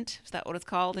Lament, is that what it's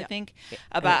called? I think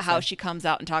about how she comes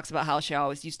out and talks about how she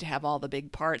always used to have all the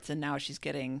big parts and now she's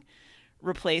getting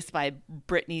replaced by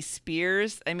Britney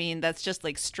Spears. I mean, that's just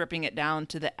like stripping it down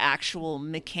to the actual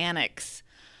mechanics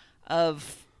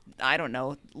of, I don't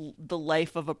know, the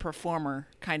life of a performer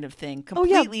kind of thing.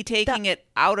 Completely taking it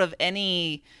out of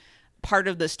any part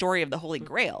of the story of the Holy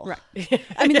Grail. Right.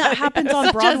 I mean, that happens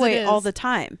on Broadway all the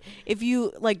time. If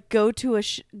you like go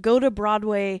to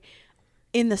Broadway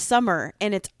in the summer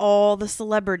and it's all the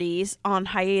celebrities on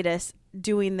hiatus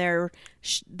doing their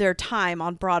time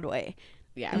on Broadway.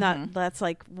 Yeah. And that's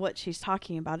like what she's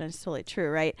talking about, and it's totally true,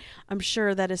 right? I'm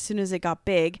sure that as soon as it got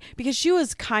big, because she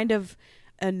was kind of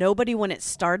a nobody when it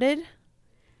started,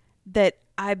 that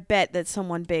I bet that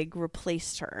someone big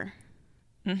replaced her.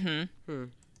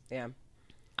 Yeah.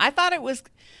 I thought it was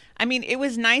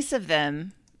nice of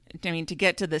them. To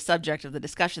get to the subject of the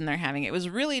discussion they're having, it was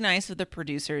really nice of the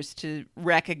producers to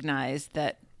recognize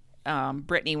that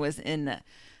Britney was in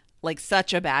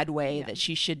such a bad way that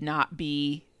she should not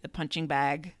be the punching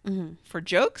bag for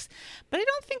jokes. But I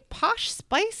don't think Posh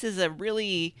Spice is a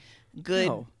really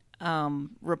good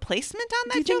replacement on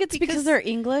that. Do you think it's because they're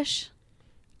English?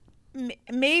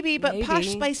 Maybe, but Maybe. Posh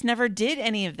Spice never did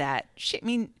any of that.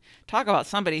 Talk about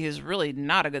somebody who's really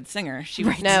not a good singer. She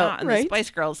was not in the Spice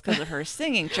Girls because of her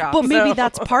singing chops. But maybe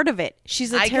that's part of it.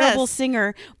 She's a I terrible guess.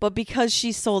 singer, but because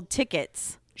she sold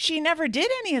tickets. She never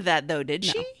did any of that, though, did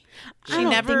she? She I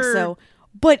don't never think so.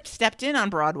 But stepped in on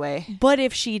Broadway.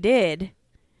 if she did,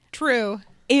 True.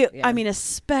 I mean,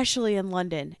 especially in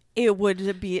London, it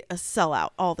would be a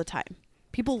sellout all the time.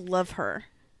 People love her.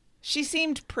 She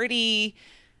seemed pretty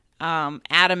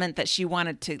adamant that she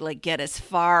wanted to get as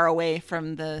far away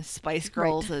from the Spice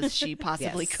Girls as she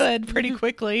possibly could pretty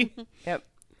quickly. Yep.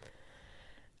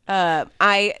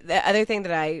 The other thing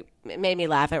that made me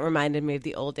laugh, it reminded me of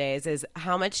the old days, is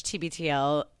how much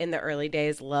TBTL in the early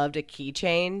days loved a key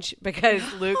change, because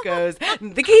Luke goes,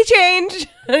 the key change!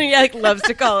 And he loves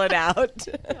to call it out.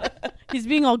 He's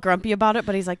being all grumpy about it,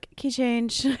 but he's like, key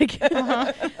change.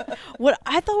 What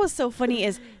I thought was so funny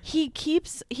is he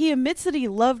admits that he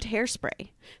loved Hairspray.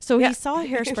 So he saw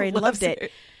Hairspray and loved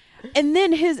it. And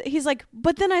then he's like,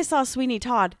 but then I saw Sweeney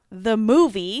Todd, the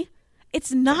movie.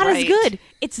 It's not as good.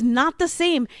 It's not the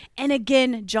same. And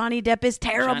again, Johnny Depp is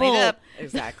terrible. Johnny Depp.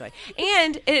 Exactly.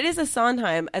 And it is a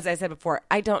Sondheim, as I said before.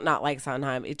 I don't not like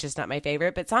Sondheim. It's just not my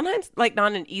favorite. But Sondheim's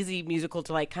not an easy musical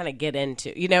to kind of get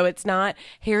into. It's not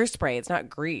Hairspray. It's not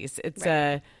Grease. It's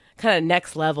a kind of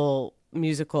next level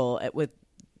musical with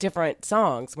different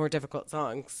songs, more difficult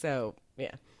songs. So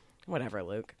yeah, whatever,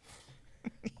 Luke.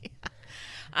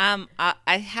 I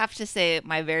have to say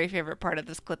my very favorite part of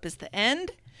this clip is the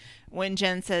end. When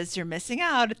Jen says, "You're missing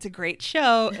out. It's a great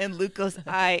show." And Luke goes,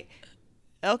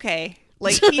 okay.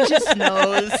 He just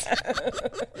knows.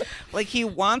 He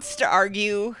wants to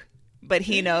argue, but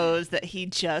he knows that he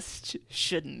just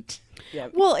shouldn't.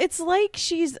 Yep. Well, it's like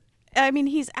he's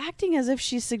acting as if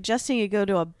she's suggesting you go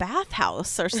to a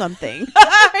bathhouse or something.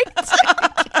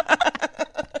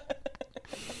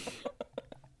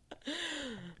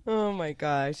 Oh my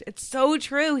gosh. It's so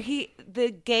true.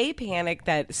 The gay panic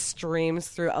that streams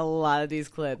through a lot of these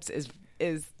clips is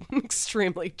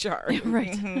extremely jarring.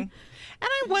 Right. And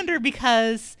I wonder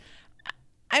because,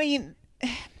 I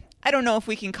don't know if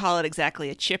we can call it exactly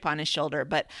a chip on his shoulder,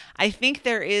 but I think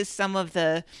there is some of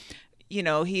the,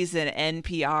 he's an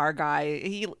NPR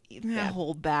guy. That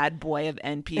whole bad boy of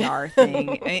NPR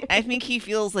thing. I think he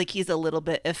feels like he's a little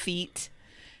bit effete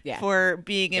for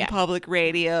being in public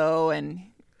radio, and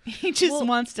he just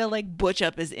wants to butch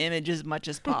up his image as much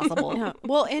as possible. Yeah.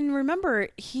 Well, and remember,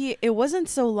 it wasn't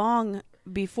so long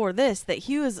before this that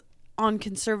he was on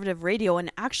conservative radio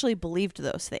and actually believed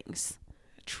those things.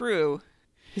 True.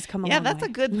 He's come a Yeah, long that's way.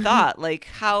 a good thought.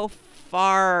 How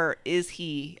far is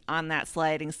he on that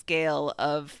sliding scale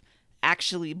of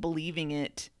actually believing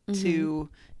it to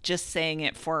just saying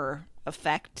it for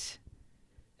effect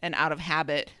and out of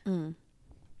habit? Well,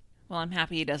 I'm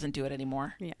happy he doesn't do it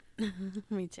anymore. Yeah.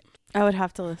 Me too. I would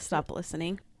have to stop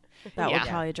listening. That would Yeah.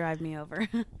 probably drive me over.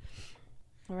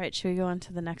 All right, should we go on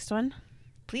to the next one?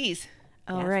 Please.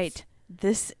 All right.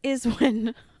 This is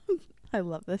when I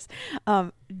love this.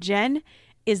 Jen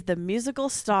is the musical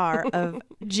star of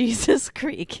Jesus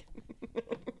Creek.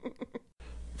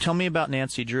 Tell me about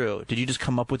Nancy Drew. Did you just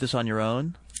come up with this on your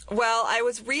own? Well, I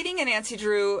was reading a Nancy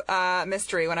Drew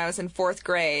mystery when I was in 4th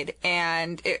grade,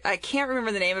 and I can't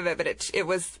remember the name of it, but it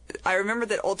was. I remember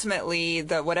that ultimately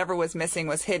the whatever was missing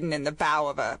was hidden in the bow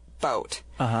of a boat.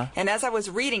 And as I was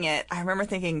reading it, I remember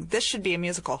thinking this should be a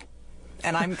musical,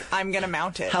 and I'm going to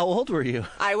mount it. How old were you?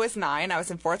 I was 9. I was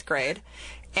in 4th grade.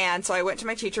 And so I went to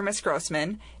my teacher, Miss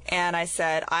Grossman, and I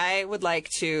said, I would like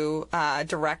to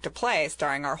direct a play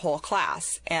starring our whole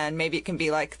class, and maybe it can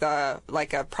be like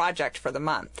a project for the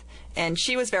month. And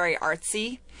she was very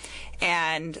artsy,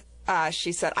 and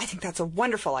she said, I think that's a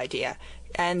wonderful idea.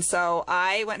 And so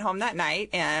I went home that night,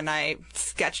 and I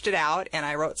sketched it out, and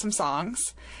I wrote some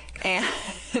songs. And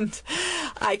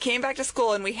I came back to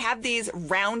school, and we had these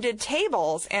rounded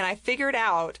tables, and I figured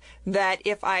out that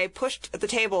if I pushed the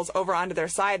tables over onto their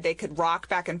side, they could rock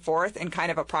back and forth and kind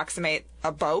of approximate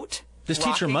a boat. This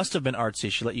teacher rocking. must have been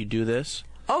artsy. She let you do this?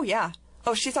 Oh, yeah.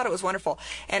 Oh, she thought it was wonderful.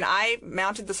 And I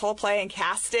mounted this whole play and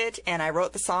cast it, and I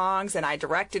wrote the songs, and I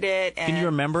directed it. And Can you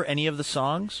remember any of the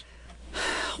songs?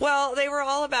 Well, they were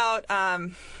all about,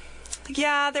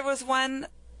 there was one,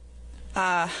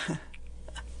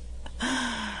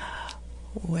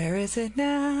 where is it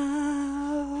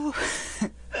now?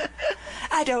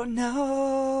 I don't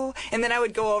know. And then I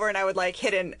would go over and I would like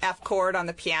hit an F chord on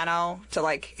the piano to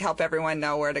like help everyone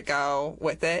know where to go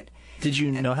with it. Did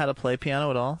you know how to play piano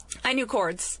at all? I knew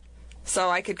chords. So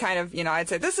I could kind of, I'd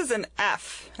say, this is an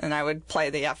F, and I would play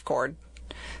the F chord.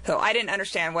 So I didn't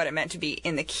understand what it meant to be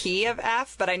in the key of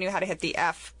F, but I knew how to hit the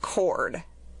F chord,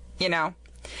 And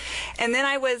then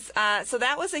I was, so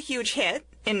that was a huge hit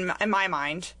in my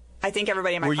mind. I think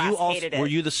everybody in my class hated it. Were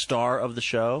you the star of the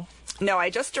show? No,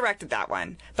 I just directed that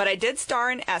one. But I did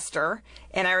star in Esther,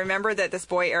 and I remember that this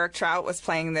boy, Eric Trout, was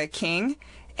playing the king,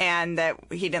 and that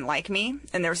he didn't like me.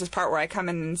 And there was this part where I come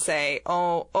in and say,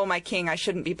 oh, my king, I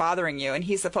shouldn't be bothering you. And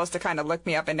he's supposed to kind of look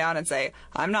me up and down and say,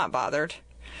 I'm not bothered.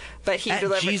 But he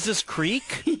delivered. Jesus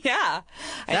Creek? Yeah,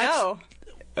 I know.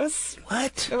 It was,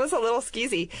 What? It was a little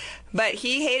skeezy. But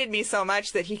he hated me so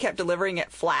much that he kept delivering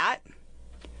it flat.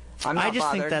 I'm not I just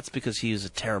bothered. think that's because he was a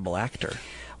terrible actor.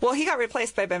 Well, he got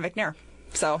replaced by Ben McNair.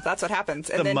 So that's what happens.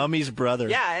 And The then, Mummy's brother.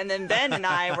 Yeah, and then Ben and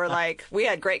I were like, we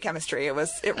had great chemistry.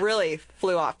 It really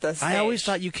flew off the stage. I always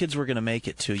thought you kids were going to make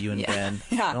it too, you and Ben.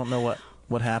 Yeah. I don't know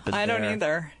what happened I don't there.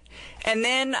 either. And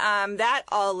then that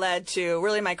all led to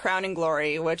really my crowning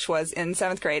glory, which was in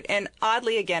 7th grade. And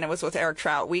oddly, again, it was with Eric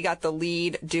Trout. We got the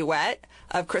lead duet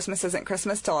of Christmas Isn't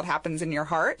Christmas Till It Happens in Your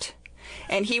Heart.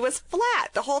 And he was flat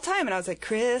the whole time. And I was like,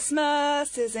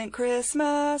 Christmas isn't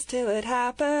Christmas till it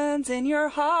happens in your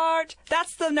heart.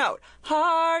 That's the note.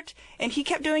 Heart. And he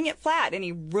kept doing it flat, and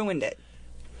he ruined it.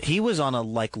 He was on a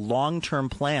long-term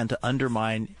plan to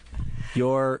undermine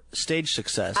your stage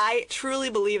success. I truly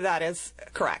believe that is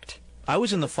correct. I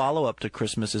was in the follow-up to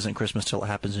Christmas Isn't Christmas Till It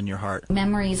Happens in Your Heart.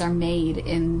 Memories are made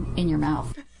in your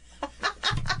mouth.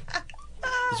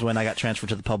 This is when I got transferred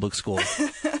to the public school.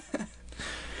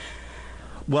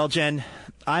 Well, Jen,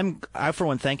 I for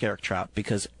one thank Eric Trout,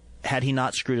 because had he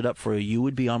not screwed it up for you, you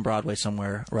would be on Broadway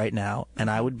somewhere right now, and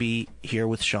I would be here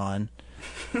with Sean,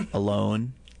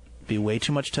 alone, be way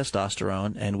too much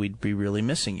testosterone, and we'd be really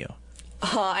missing you.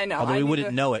 I know. Although we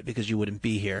wouldn't know it because you wouldn't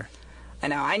be here. I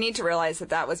know. I need to realize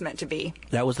that was meant to be.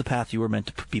 That was the path you were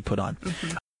meant to be put on.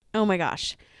 Oh my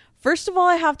gosh. First of all,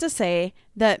 I have to say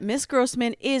that Miss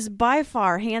Grossman is by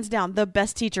far, hands down, the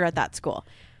best teacher at that school.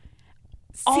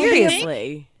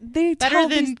 Seriously. They Better tell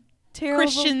than these terrible...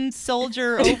 Christian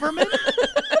Soldier Overman?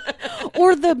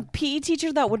 Or the PE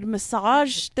teacher that would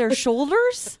massage their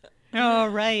shoulders. Oh,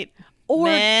 right. Or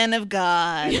Man of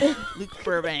God. Luke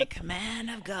Burbank, man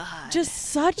of God. just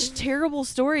such terrible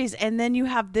stories. And then you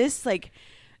have this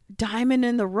diamond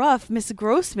in the rough, Miss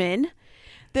Grossman.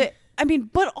 But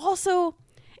also,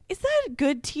 is that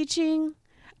good teaching?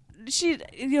 She,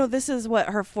 this is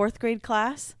her 4th grade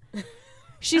class.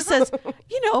 She says,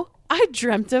 I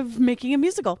dreamt of making a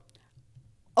musical.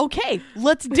 Okay,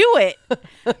 let's do it.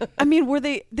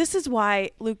 This is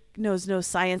why Luke knows no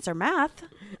science or math.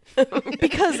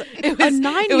 Because a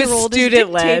 9-year-old is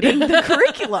student-led. dictating the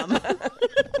curriculum.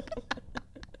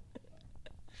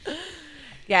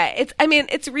 Yeah,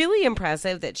 it's really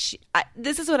impressive that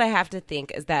this is what I have to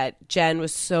think, is that Jen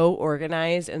was so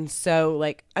organized and so,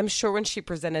 I'm sure when she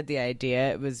presented the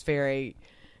idea, it was very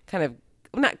kind of,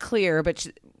 not clear, but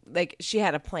she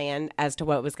had a plan as to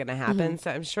what was going to happen.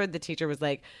 So I'm sure the teacher was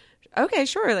like, okay,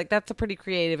 sure, that's a pretty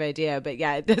creative idea. But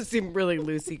yeah, it does seem really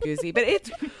loosey-goosey. But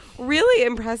it's really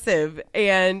impressive.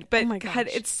 But oh my God, gosh.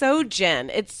 it's so Jen.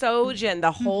 It's so Jen.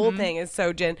 The whole thing is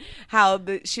so Jen. How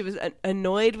she was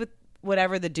annoyed with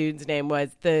whatever the dude's name was,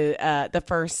 the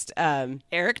first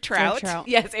Eric Trout.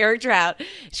 Yes, Eric Trout.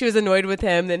 She was annoyed with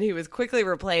him. Then he was quickly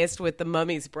replaced with the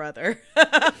mummy's brother.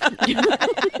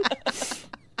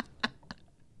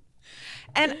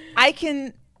 And I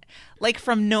can,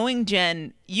 from knowing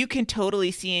Jen, you can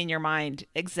totally see in your mind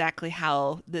exactly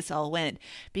how this all went,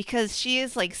 because she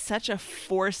is such a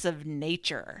force of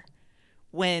nature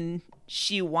when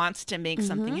she wants to make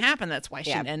something happen. That's why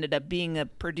she ended up being a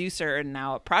producer and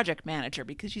now a project manager,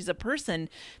 because she's a person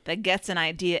that gets an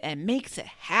idea and makes it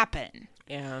happen.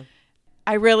 Yeah.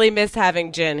 I really miss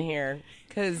having Jen here,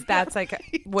 because that's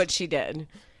what she did.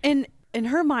 And in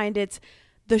her mind, it's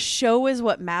the show is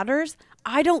what matters.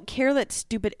 I don't care that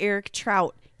stupid Eric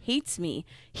Trout hates me.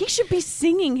 He should be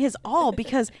singing his all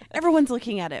because everyone's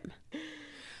looking at him.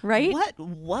 Right? What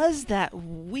was that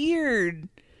weird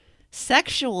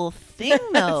sexual thing,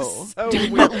 though? So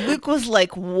That Luke was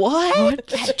like, what?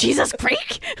 Jesus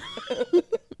Creek?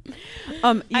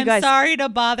 I'm sorry to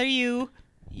bother you.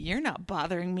 You're not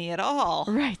bothering me at all.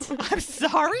 Right. I'm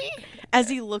sorry. As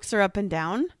he looks her up and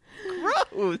down,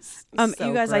 Gross. So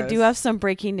you guys, I do gross. have some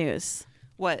breaking news.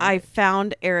 What? I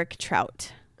found Eric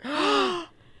Trout.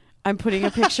 I'm putting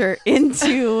a picture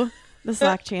into the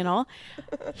Slack channel.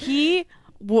 He,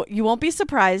 you won't be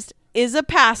surprised, is a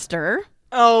pastor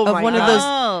Oh of my one God. of those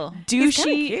Oh. He's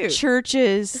kinda douchey cute.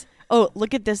 churches. Oh,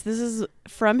 look at this. This is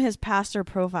from his pastor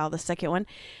profile, the second one.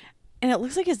 And it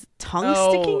looks like his tongue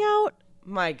sticking out.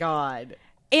 My God.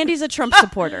 And he's a Trump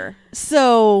supporter.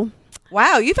 So,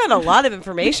 Wow, you found a lot of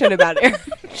information about Eric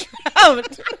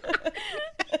Trout.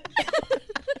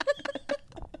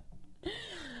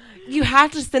 You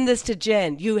have to send this to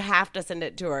Jen. You have to send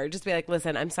it to her. Just be like,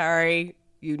 listen, I'm sorry.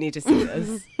 You need to see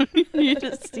this. you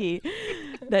just see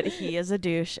that he is a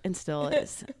douche and still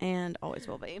is and always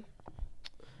will be.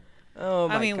 Oh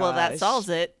my I mean, well, that gosh. solves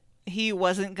it. He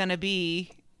wasn't going to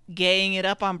be gaying it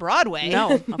up on Broadway.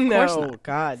 No, of course No, not.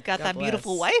 God. He's got God that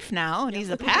beautiful bless. wife now, and he's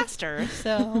a pastor.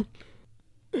 So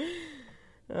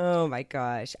Oh my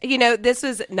gosh. You know, this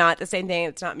was not the same thing.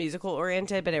 It's not musical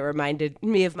oriented, but it reminded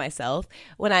me of myself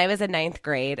when I was in 9th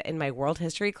grade in my world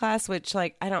history class, which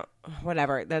like, I don't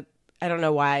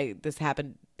know why this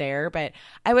happened there, but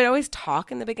I would always talk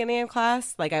in the beginning of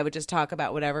class. Like I would just talk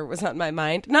about whatever was on my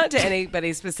mind, not to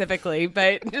anybody specifically,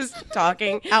 but just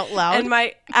talking Out loud? And and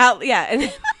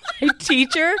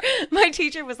my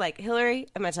teacher was like, Hillary,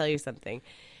 I'm going to tell you something.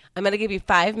 I'm going to give you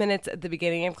 5 minutes at the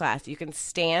beginning of class. You can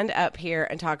stand up here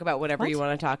and talk about whatever you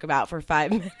want to talk about for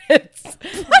 5 minutes.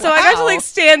 So I got to like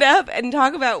stand up and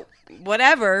talk about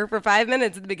whatever for 5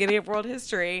 minutes at the beginning of world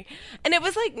history. And it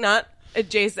was like not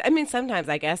adjacent. I mean, sometimes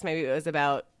I guess maybe it was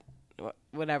about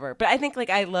whatever. But I think like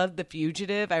I loved The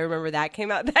Fugitive. I remember that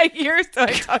came out that year. So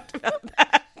I talked about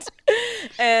that.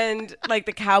 And like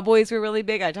the Cowboys were really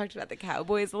big. I talked about the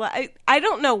Cowboys a lot. I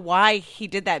don't know why he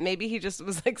did that. Maybe he just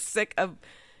was like sick of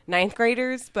 9th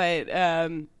graders, but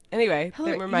anyway,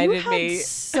 Hillary, that reminded you had me.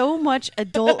 so much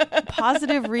adult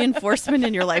positive reinforcement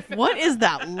in your life. What is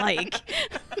that like?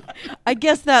 I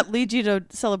guess that leads you to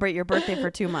celebrate your birthday for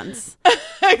 2 months.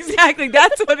 Exactly,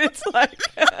 that's what it's like.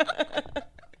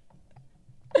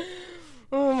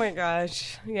 Oh my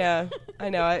gosh. Yeah, I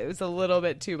know. It was a little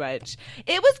bit too much.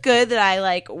 It was good that I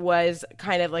like was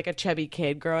kind of like a chubby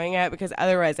kid growing up, because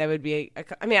otherwise I would be,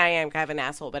 I mean, I am kind of an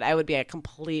asshole, but I would be a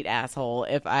complete asshole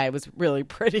if I was really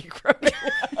pretty growing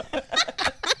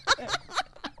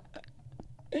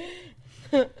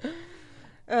up.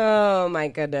 Oh my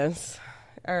goodness.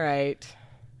 All right.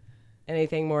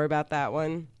 Anything more about that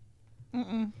one?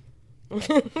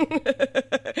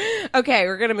 Okay,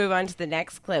 we're going to move on to the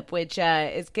next clip, which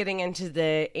is getting into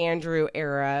the Andrew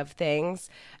era of things.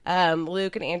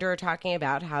 Luke and Andrew are talking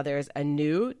about how there's a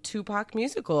new Tupac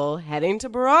musical heading to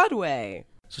Broadway.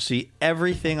 So see,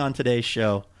 everything on today's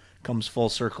show comes full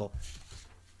circle.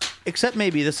 Except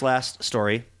maybe this last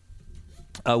story,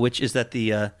 which is that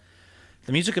the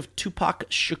music of Tupac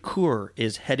Shakur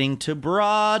is heading to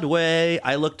Broadway.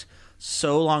 I looked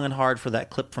so long and hard for that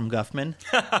clip from Guffman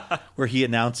where he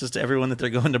announces to everyone that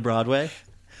they're going to Broadway.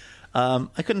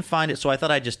 I couldn't find it, so I thought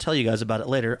I'd just tell you guys about it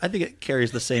later. I think it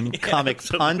carries the same comic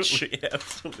punch.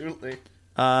 Absolutely.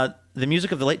 The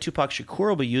music of the late Tupac Shakur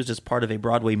will be used as part of a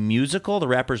Broadway musical. The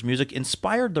rapper's music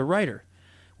inspired the writer,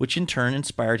 which in turn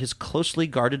inspired his closely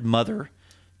guarded mother,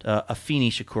 Afeni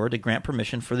Shakur, to grant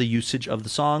permission for the usage of the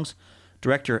songs.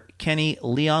 Director Kenny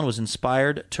Leon was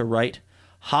inspired to write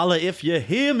 "Holla If You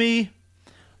Hear Me"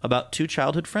 about two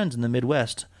childhood friends in the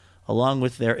Midwest, along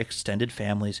with their extended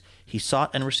families. He sought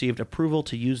and received approval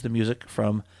to use the music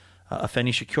from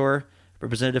Afeni Shakur.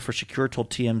 Representative for Shakur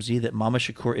told TMZ that Mama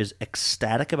Shakur is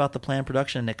ecstatic about the planned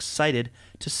production and excited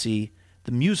to see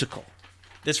the musical.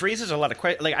 This raises a lot of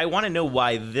questions. Like, I want to know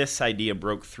why this idea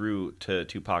broke through to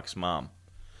Tupac's mom.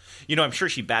 You know, I'm sure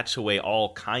she bats away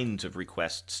all kinds of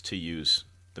requests to use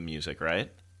the music,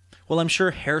 right? Well, I'm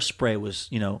sure Hairspray was,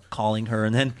 calling her,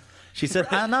 and then she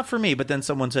said, not for me. But then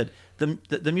someone said,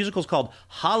 the musical's called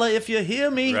Holla If You Hear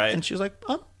Me. Right. And she was like,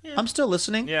 I'm still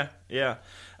listening. Yeah.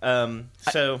 I'm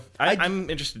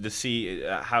interested to see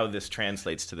how this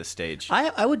translates to the stage.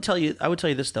 I would tell you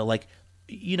this, though. Like,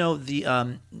 the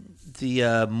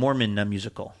Mormon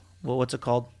musical. Well, what's it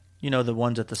called? The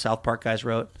ones that the South Park guys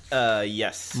wrote?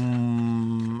 Yes.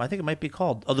 I think it might be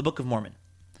called The Book of Mormon.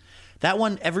 That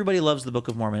one, everybody loves The Book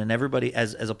of Mormon, and everybody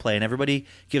as a play, and everybody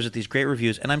gives it these great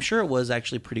reviews, and I'm sure it was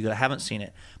actually pretty good. I haven't seen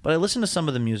it, but I listened to some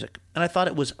of the music, and I thought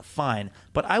it was fine.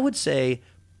 But I would say,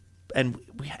 and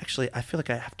I feel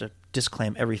like I have to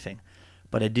disclaim everything,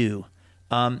 but I do.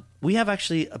 We have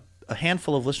actually a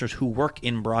handful of listeners who work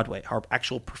in Broadway, are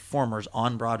actual performers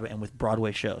on Broadway and with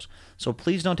Broadway shows. So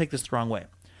please don't take this the wrong way.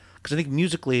 because I think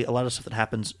musically, a lot of stuff that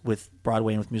happens with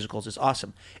Broadway and with musicals is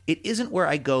awesome. It isn't where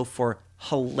I go for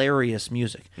hilarious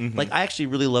music. Like, I actually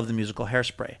really love the musical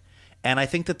Hairspray. And I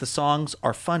think that the songs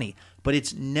are funny, but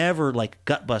it's never like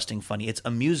gut-busting funny. It's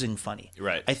amusing funny.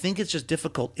 Right. I think it's just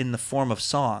difficult in the form of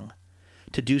song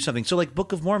to do something. So like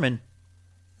Book of Mormon,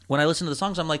 when I listen to the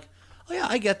songs, I'm like, oh yeah,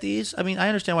 I get these. I mean, I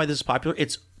understand why this is popular.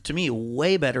 It's, to me,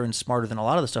 way better and smarter than a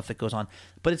lot of the stuff that goes on.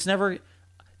 But it's never,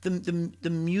 the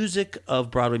music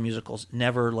of Broadway musicals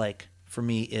never, like, for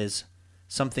me, is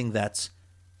something that's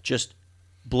just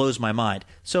blows my mind.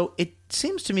 So it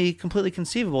seems to me completely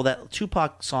conceivable that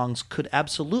Tupac songs could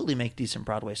absolutely make decent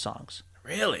Broadway songs.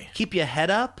 Really? Keep Your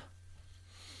Head Up.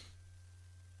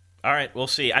 All right, we'll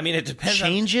see. I mean, it depends.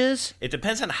 Changes. It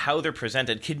depends on how they're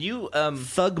presented. Can you?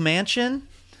 Thug Mansion.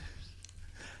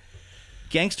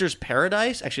 Gangster's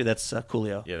Paradise. Actually, that's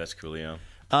Coolio. Yeah, that's Coolio.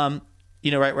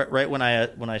 You know, right when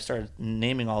I started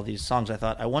naming all these songs, I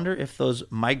thought, I wonder if those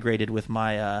migrated with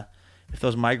my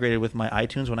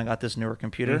iTunes when I got this newer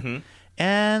computer,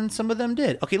 and some of them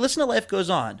did. Okay, listen to Life Goes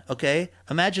On. Okay,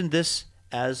 imagine this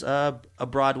as a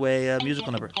Broadway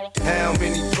musical number. How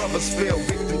many brothers fell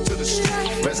victim to the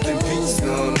street? Rest in peace,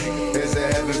 young nigga. There's a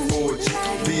heaven for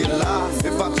you. Be alive.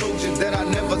 If I told you that I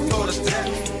never thought of that,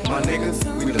 my niggas,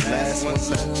 we the last ones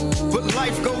left. But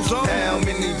life goes on. How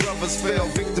many brothers fell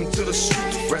victim to the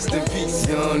street? Rest in peace,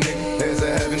 young nigga. There's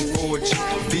a heaven for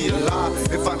you. Be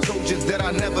alive. If I told you that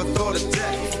I never thought of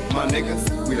that, my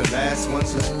niggas, we the last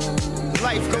ones left.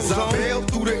 Life goes on. I bail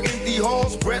through the empty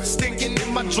halls, breath stinking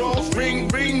in my drawers. Ring,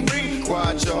 ring, ring.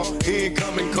 Quiet, y'all.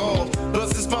 Incoming call.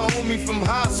 Plus, it's my homie from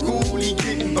high school. He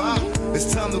getting by.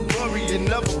 It's time to bury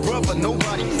another brother.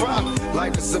 Nobody cry.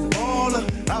 Life is a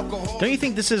baller. Alcohol. Don't you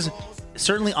think this is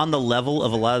certainly on the level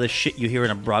of a lot of the shit you hear in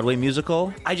a Broadway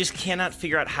musical? I just cannot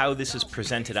figure out how this is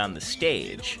presented on the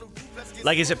stage.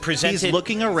 Like, is it presented? He's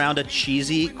looking around a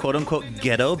cheesy, quote-unquote,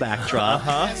 ghetto backdrop.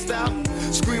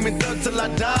 Screaming thug till I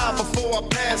die before I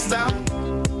passed out.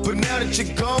 But now that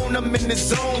you're gone, I'm in the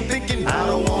zone thinking I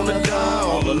don't wanna die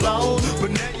all alone.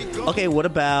 But now you're gone. Okay, what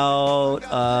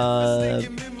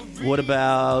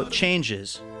about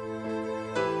Changes?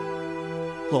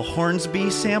 Little Hornsby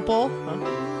sample?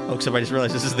 Oh, except I just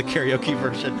realized this is the karaoke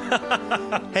version.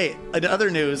 Hey, in other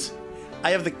news,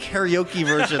 I have the karaoke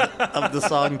version of the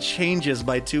song Changes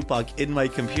by Tupac in my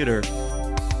computer.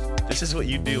 This is what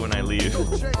you do when I leave.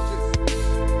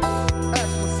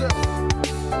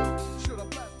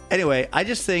 Anyway, I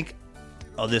just think,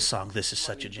 oh, this is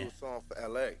such a jam. Song for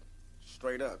LA.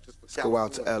 Straight up. Just go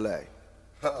out to LA.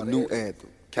 The new anthem.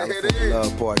 California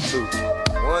Love Part 2.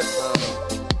 One time.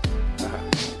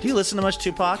 Do you listen to much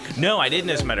Tupac? No, I didn't,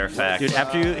 as a matter of fact. Dude,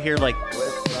 after you hear like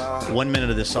 1 minute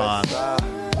of this song,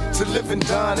 to live and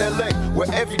die in LA,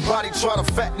 where everybody try to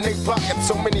fatten their pocket.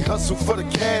 So many hustle for the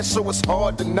cash, so it's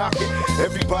hard to knock it.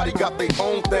 Everybody got their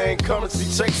own thing, currency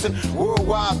chasing.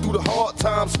 Worldwide through the hard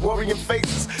times, worrying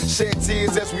faces. Shed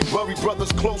tears as we bury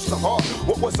brothers close to heart.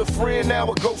 What was a friend,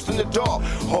 now a ghost in the dark.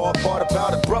 Hard part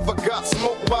about it, brother got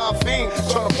smoked by a fiend.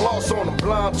 Trying to floss on him,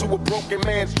 blind to a broken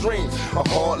man's dream. A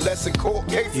hard lesson, court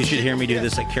case. you should hear me do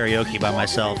this at karaoke by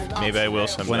myself. Maybe I will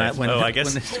someday. I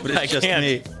guess when it's just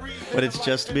me. But it's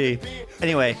just me.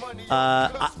 Anyway,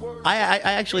 I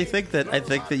actually think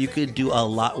that you could do a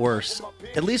lot worse,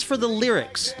 at least for the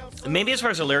lyrics. Maybe as far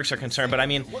as the lyrics are concerned, but I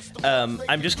mean,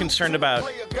 I'm just concerned about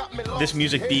this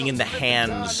music being in the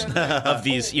hands of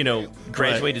these,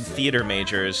 graduated theater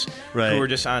majors who are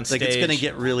just on stage. Like, it's going to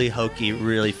get really hokey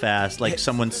really fast. Like,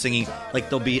 someone singing, like,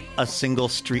 there'll be a single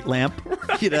street lamp,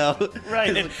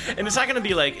 Right, and it's not going to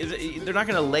be like, they're not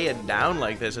going to lay it down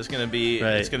like this. It's going to be,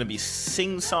 it's going to be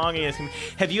sing-songy.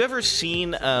 Have you ever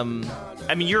seen,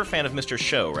 you're a fan of Mr.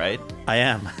 Show, right? I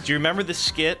am. Do you remember the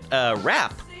skit,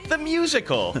 Rap, the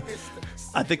musical?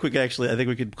 I think we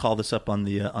could call this up on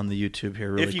the YouTube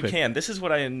here really quick. If you can. This is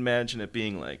what I imagine it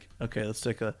being like. Okay, let's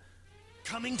take a...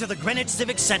 Coming to the Greenwich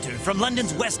Civic Centre from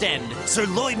London's West End, Sir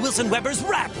Lloyd Wilson Webber's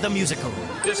Rap the Musical.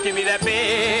 Just give me that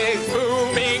big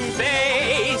booming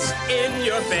bass in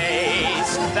your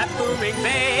face. That booming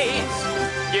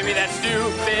bass. Give me that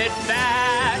stupid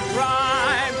fat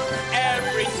rhyme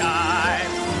every time.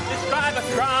 Describe a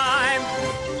crime.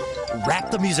 Rap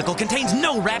the Musical contains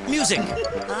no rap music.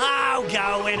 Oh,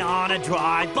 going on a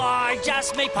drive-by,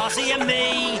 just me, posse and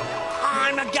me.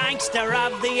 I'm a gangster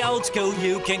of the old school,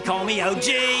 you can call me OG.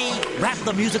 Rap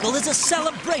the Musical is a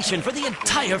celebration for the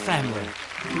entire family.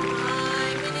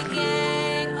 I'm in a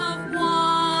gang of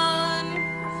one.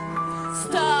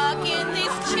 Stuck in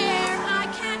this chair, I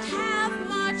can't have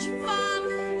much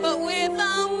fun. But with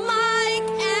a mic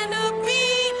and a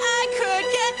beat, I could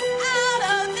get out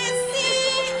of this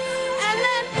seat. And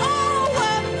then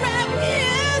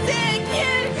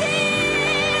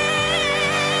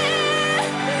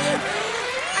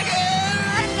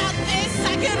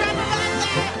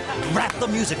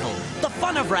musical. The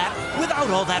fun of rap without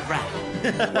all that rap.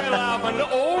 Well, I'm an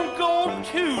old gold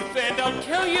tooth, and I'll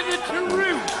tell you the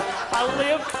truth. I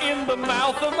live in the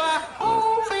mouth of my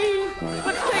homie,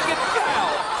 the Ticket Cow.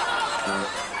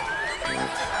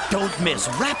 Don't miss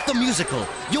Rap the Musical.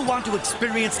 You'll want to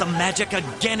experience the magic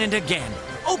again and again.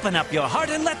 Open up your heart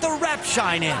and let the rap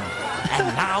shine in. And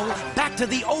now, back to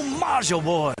the Homage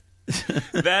Award.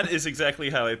 That is exactly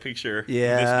how I picture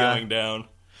Yeah. this going down.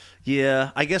 Yeah,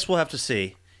 I guess we'll have to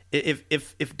see.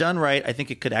 If done right, I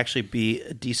think it could actually be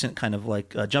a decent kind of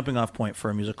like jumping off point for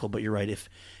a musical. But you're right.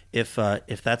 If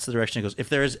that's the direction it goes, if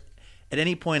there is at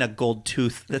any point a gold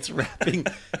tooth that's rapping,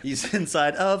 he's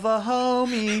inside of a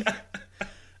homie.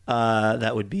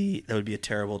 That would be a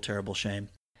terrible, terrible shame.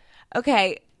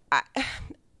 Okay.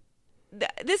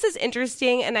 This is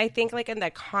interesting, and I think like in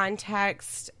the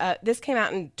context, this came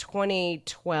out in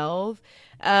 2012,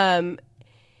 and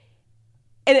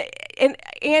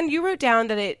you wrote down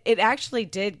that it actually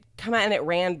did come out and it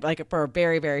ran like for a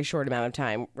very, very short amount of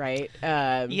time, right?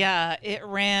 Yeah, it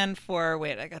ran for,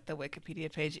 wait, I got the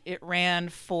Wikipedia page. It ran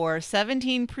for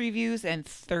 17 previews and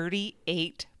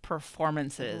 38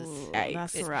 performances.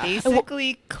 That's It rough.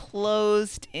 basically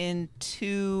closed in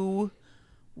 2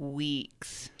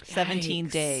 weeks, 17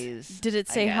 Yikes. days. Did it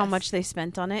I say how guess. much they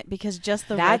spent on it? Because just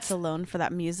the That's- rights alone for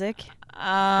that music.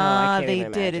 I can't They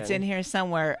even did. It's imagine. in here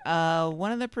somewhere.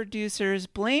 One of the producers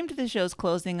blamed the show's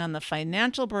closing on the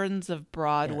financial burdens of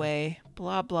Broadway.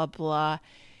 Blah, blah, blah.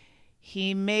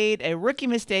 He made a rookie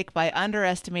mistake by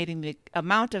underestimating the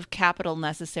amount of capital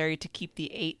necessary to keep the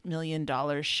 $8 million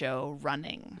show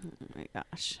running. Oh my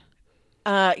gosh.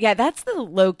 Yeah, that's the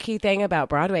low key thing about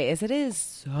Broadway is it is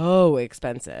so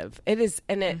expensive. It is,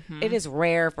 and it is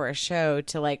rare for a show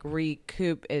to like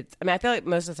recoup its. I mean, I feel like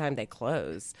most of the time they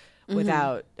close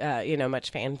without much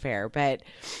fanfare. But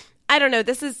I don't know.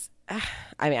 This is.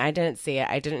 I mean, I didn't see it.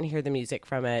 I didn't hear the music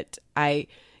from it. I,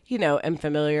 am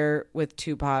familiar with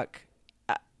Tupac,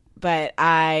 but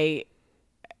I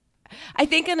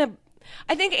think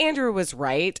Andrew was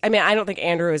right. I mean, I don't think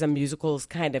Andrew is a musicals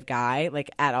kind of guy,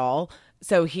 like at all.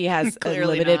 So he has a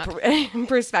Clearly limited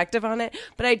perspective on it.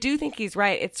 But I do think he's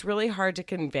right. It's really hard to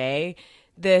convey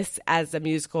this as a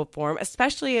musical form,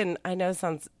 especially in, I know it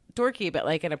sounds dorky, but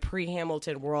like in a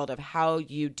pre-Hamilton world of how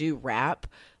you do rap,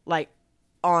 like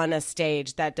on a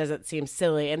stage that doesn't seem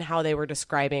silly, and how they were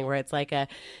describing where it's like a,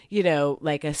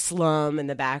 like a slum in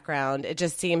the background. It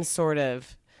just seems sort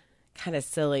of kind of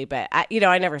silly, but I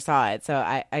never saw it, so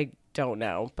I don't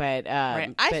know. But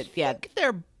Right. I think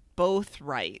they're both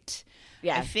right.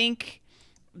 Yeah. I think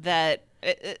that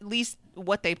at least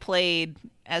what they played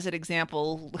as an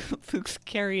example, Luke's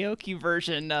karaoke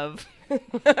version of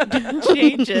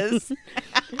Changes.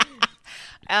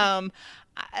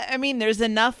 I mean, there's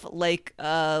enough like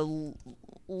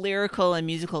lyrical and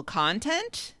musical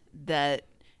content that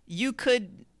you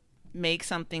could make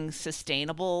something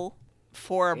sustainable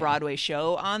for a Broadway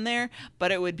show on there,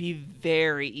 but it would be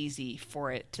very easy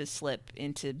for it to slip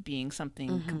into being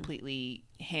something completely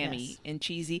hammy and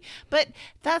cheesy. But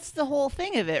that's the whole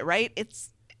thing of it, right?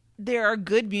 There are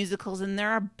good musicals and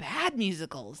there are bad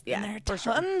musicals. Yeah, and there for are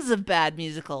sure. tons of bad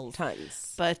musicals.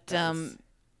 Tons. But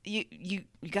you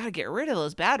got to get rid of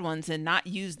those bad ones and not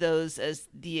use those as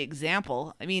the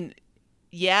example. I mean,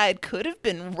 yeah, it could have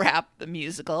been Rap the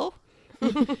Musical.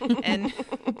 And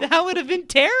that would have been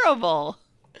terrible.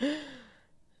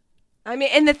 I mean,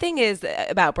 and the thing is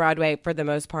about Broadway, for the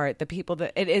most part, the people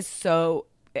that it is so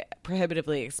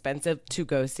prohibitively expensive to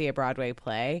go see a Broadway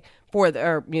play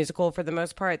or musical for the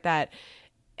most part that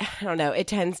I don't know, it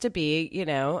tends to be,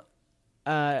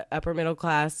 upper middle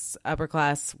class, upper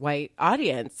class white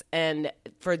audience. And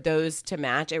for those to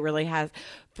match, it really has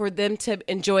for them to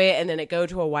enjoy it and then it go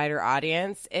to a wider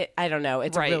audience. I don't know.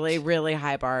 It's Right. a really, really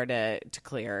high bar to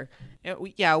clear.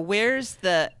 Yeah, where's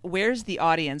the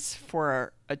audience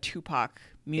for a Tupac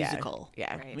musical?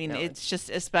 Yeah. I mean, No, it's just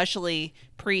especially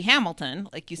pre-Hamilton,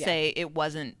 like you say, it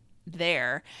wasn't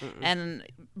there. And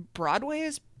Broadway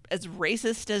is as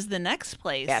racist as the next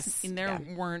place. Yes, I mean, there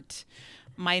weren't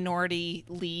minority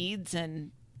leads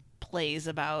and plays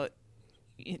about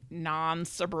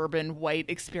non-suburban white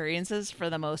experiences for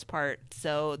the most part.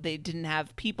 So they didn't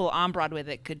have people on Broadway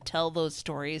that could tell those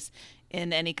stories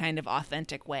in any kind of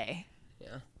authentic way.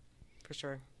 Yeah, for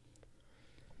sure.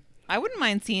 I wouldn't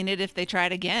mind seeing it if they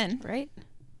tried again. Right?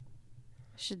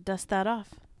 Should dust that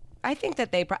off. I think that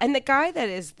and the guy that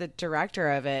is the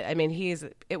director of it, I mean,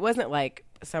 it wasn't like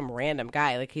some random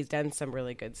guy. Like, he's done some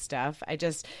really good stuff. I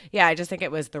just think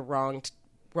it was the wrong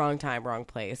time, wrong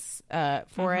place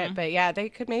for it. But yeah, they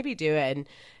could maybe do it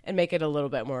and make it a little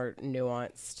bit more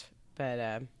nuanced.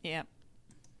 But Yeah.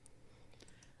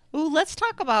 let's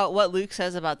talk about what Luke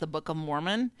says about the Book of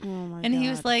Mormon. Oh my And God. he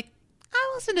was like,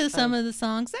 I listened to some of the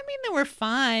songs. I mean, they were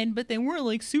fine, but they weren't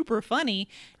like super funny.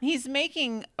 And he's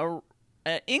making an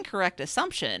incorrect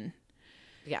assumption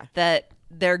Yeah. that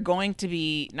they're going to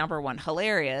be, number one,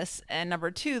 hilarious, and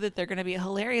number two, that they're going to be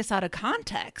hilarious out of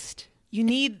context. You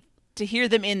need to hear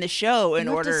them in the show in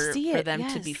You have to order see for it, them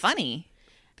to be yes. funny.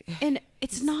 And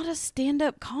it's not a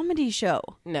stand-up comedy show.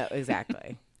 No,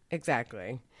 exactly.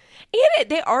 Exactly. And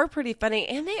they are pretty funny,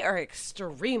 and they are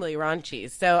extremely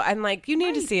raunchy. So I'm like, you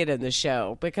need to see it in the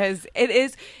show because it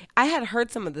is. I had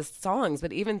heard some of the songs,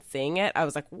 but even seeing it, I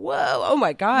was like, whoa, oh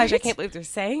my gosh, I can't believe they're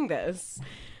saying this.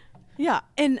 Yeah,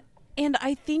 and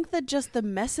I think that just the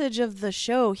message of the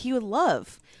show he would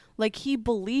love. Like, he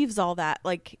believes all that.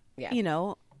 Like, Yeah. you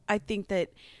know, I think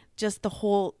that just the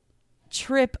whole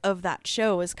trip of that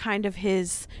show is kind of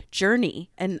his journey,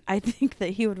 and I think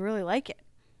that he would really like it.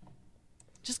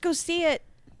 Just go see it.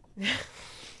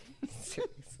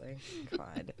 Seriously.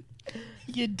 God.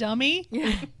 You dummy.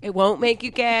 It won't make you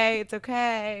gay. It's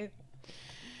okay.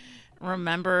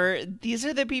 Remember, these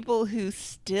are the people who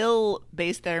still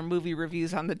base their movie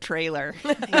reviews on the trailer.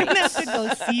 You don't have to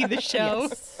go see the show.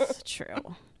 Yes,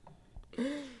 true.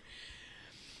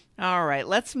 All right,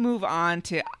 let's move on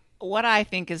to what I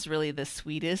think is really the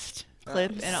sweetest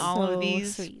clip in all of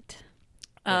these. Sweet.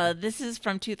 This is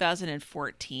from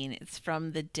 2014. It's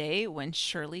from the day when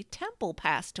Shirley Temple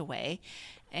passed away.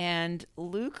 And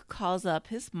Luke calls up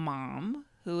his mom,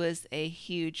 who is a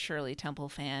huge Shirley Temple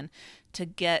fan, to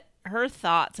get her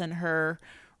thoughts and her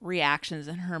reactions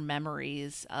and her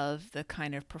memories of the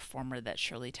kind of performer that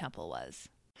Shirley Temple was.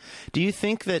 Do you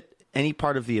think that any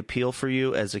part of the appeal for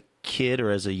you as a kid or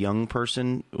as a young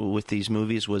person with these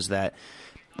movies was that,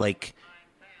 like,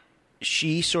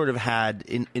 she sort of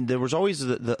had, there was always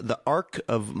the arc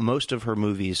of most of her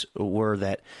movies were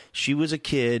that she was a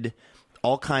kid,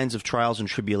 all kinds of trials and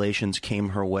tribulations came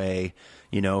her way.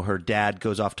 You know, her dad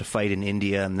goes off to fight in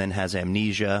India and then has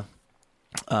amnesia.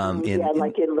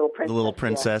 Like in Little Princess. The Little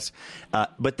Princess. Yeah.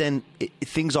 But then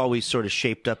things always sort of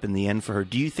shaped up in the end for her.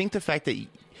 Do you think the fact that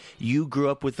you grew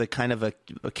up with a kind of a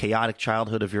chaotic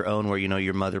childhood of your own where, you know,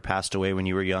 your mother passed away when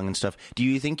you were young and stuff, do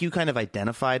you think you kind of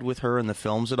identified with her in the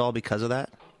films at all because of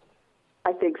that?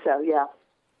 I think so, yeah.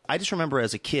 I just remember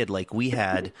as a kid, like, we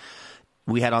had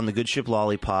On the Good Ship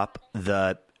Lollipop,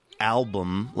 the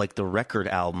album, like the record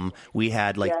album. We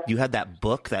had, like, you had that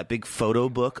book, that big photo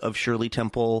book of Shirley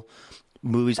Temple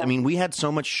movies. I mean, we had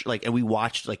so much, like, and we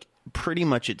watched, like, pretty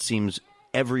much, it seems,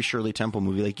 every Shirley Temple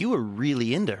movie. Like, you were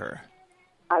really into her.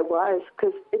 I was,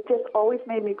 because it just always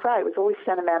made me cry. It was always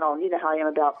sentimental. You know how I am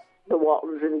about the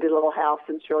Waltons and the Little House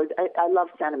and Shirley. I love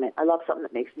sentiment. I love something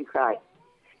that makes me cry.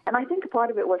 And I think a part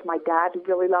of it was my dad who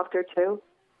really loved her, too.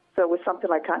 So it was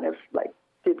something I kind of, like,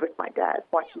 did with my dad,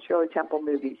 watching Shirley Temple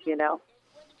movies, you know?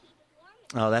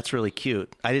 Oh, that's really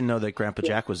cute. I didn't know that Grandpa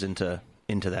Jack was into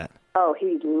that. Oh,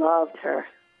 he loved her.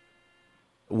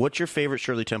 What's your favorite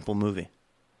Shirley Temple movie?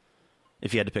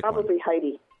 If you had to pick one. Probably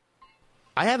Heidi.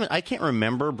 I can't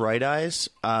remember Bright Eyes,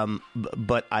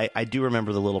 but I do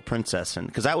remember The Little Princess, and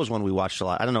because that was one we watched a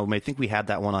lot. I don't know, I think we had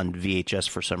that one on VHS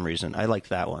for some reason. I liked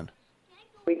that one.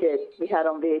 We did. We had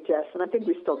on VHS, and I think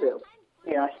we still do.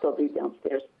 You know, I still do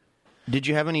downstairs. Did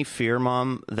you have any fear,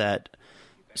 Mom, that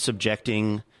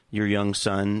subjecting your young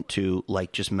son to,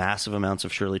 like, just massive amounts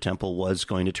of Shirley Temple was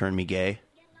going to turn me gay?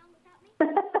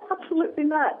 Absolutely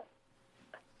not.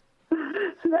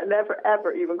 That never,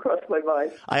 ever even crossed my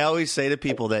mind. I always say to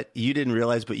people that you didn't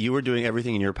realize, but you were doing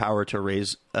everything in your power to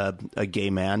raise a gay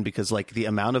man, because, like, the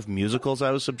amount of musicals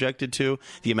I was subjected to,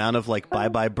 the amount of, like, Bye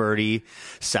Bye Birdie,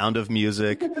 Sound of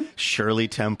Music, Shirley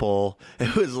Temple,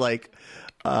 it was like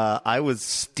I was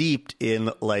steeped in,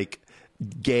 like,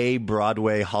 gay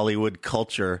Broadway Hollywood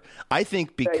culture. I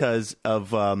think because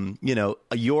of, you know,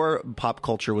 your pop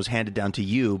culture was handed down to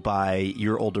you by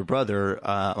your older brother,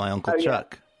 my Uncle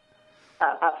Chuck.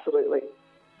 Absolutely.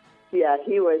 Yeah,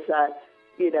 he was,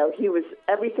 you know, he was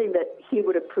everything that he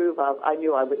would approve of, I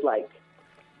knew I would like.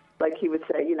 Like he would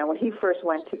say, you know, when he first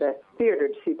went to the theater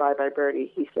to see Bye Bye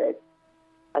Birdie, he said,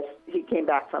 he came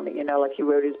back from it, you know, like he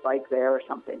rode his bike there or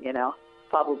something, you know,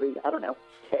 probably, I don't know,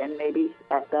 10 maybe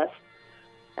at best.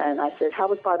 And I said, how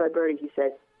was Bye Bye Birdie? He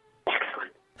said,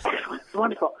 excellent,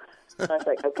 wonderful. And I was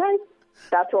like, okay.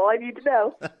 That's all I need to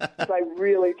know. So I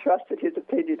really trusted his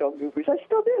opinion on movies. I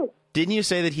still do. Didn't you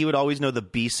say that he would always know the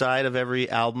B-side of every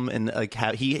album, and like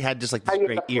how he had just like this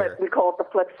great ear? We call it the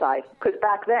flip side, because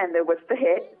back then there was the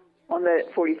hit on the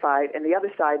 45, and the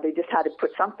other side they just had to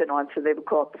put something on, so they would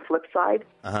call it the flip side.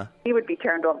 He would be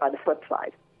turned on by the flip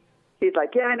side. He's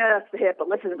like, yeah, I know that's the hit, but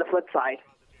listen to the flip side.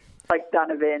 like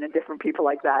Donovan and different people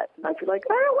like that. And I'd be like,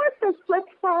 I don't want the flip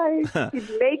side.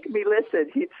 He'd make me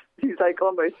listen. He's like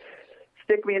almost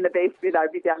stick me in the basement.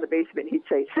 I'd be down in the basement. He'd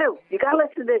say, Sue, you got to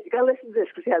listen to this. You got to listen to this,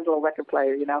 because he has a little record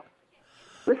player, you know.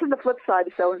 Listen to the flip side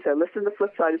of so-and-so. Listen to the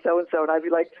flip side of so-and-so. And I'd be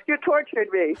like, you're torturing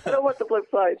me. I don't want the flip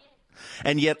side.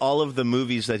 And yet all of the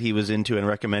movies that he was into and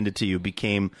recommended to you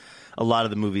became a lot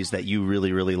of the movies that you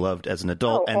really, really loved as an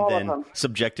adult, and then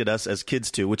subjected us as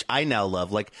kids to, which I now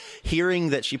love. Like, hearing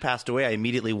that she passed away, I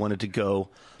immediately wanted to go,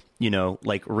 you know,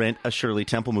 like rent a Shirley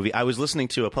Temple movie. I was listening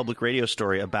to a public radio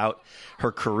story about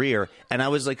her career, and I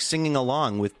was like singing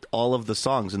along with all of the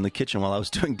songs in the kitchen while I was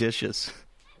doing dishes.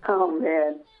 Oh,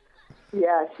 man.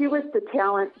 Yeah, she was the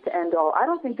talent to end all. I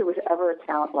don't think there was ever a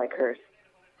talent like hers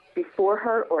before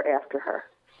her or after her.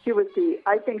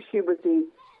 I think she was the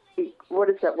what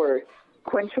is that word?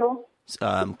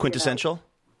 Quintessential?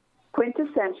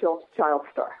 Quintessential child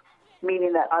star,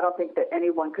 meaning that I don't think that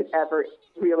anyone could ever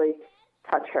really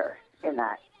touch her in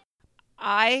that.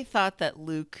 I thought that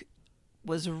Luke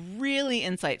was really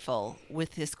insightful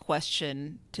with his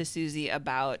question to Susie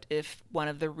about if one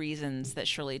of the reasons that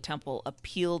Shirley Temple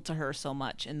appealed to her so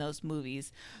much in those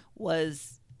movies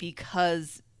was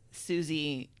because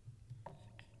Susie,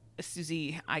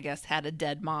 I guess, had a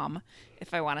dead mom,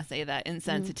 if I want to say that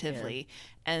insensitively,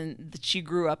 and that she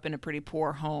grew up in a pretty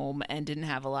poor home and didn't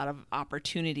have a lot of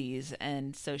opportunities,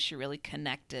 and so she really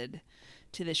connected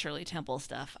to the Shirley Temple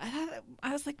stuff.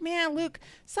 I was like, man, Luke,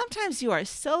 sometimes you are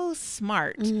so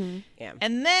smart. Mm-hmm. Yeah.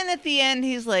 And then at the end,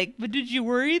 he's like, but did you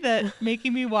worry that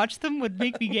making me watch them would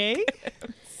make me gay?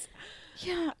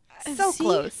 Yeah. So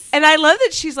close. And I love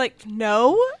that she's like,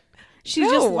 no. She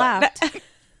just laughed.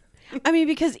 I mean,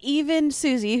 because even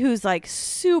Susie, who's like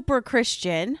super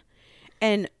Christian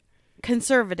and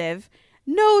conservative,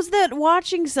 knows that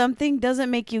watching something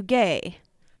doesn't make you gay.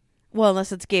 Well,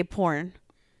 unless it's gay porn.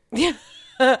 Yeah.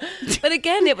 But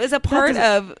again, it was a part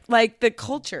of like the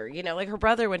culture, you know, like her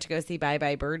brother went to go see Bye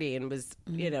Bye Birdie and was,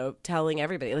 you know, telling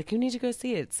everybody like, you need to go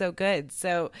see it. It's so good.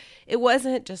 So it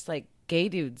wasn't just like gay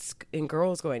dudes and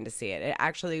girls going to see it. It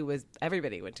actually was,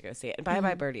 everybody went to go see it. And Bye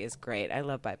Bye Birdie is great. I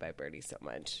love Bye Bye Birdie so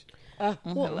much. I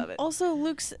love it. Also,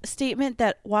 Luke's statement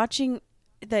that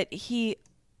he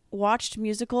watched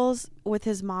musicals with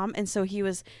his mom, and so he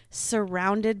was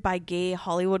surrounded by gay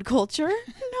Hollywood culture.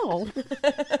 No.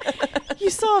 You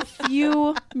saw a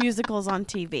few musicals on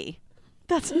TV.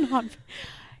 That's not...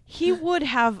 He would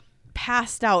have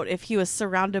passed out if he was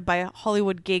surrounded by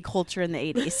Hollywood gay culture in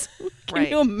the 80s. Can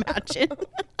you imagine?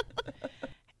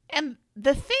 And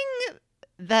the thing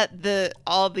that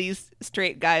all these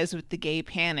straight guys with the gay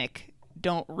panic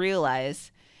don't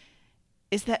realize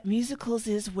is that musicals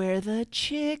is where the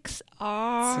chicks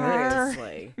are.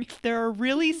 Seriously. If there are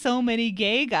really so many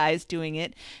gay guys doing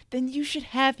it, then you should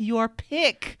have your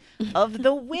pick of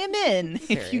the women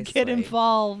if you get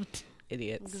involved.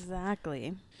 Idiots.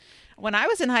 Exactly. When I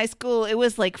was in high school, it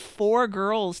was like 4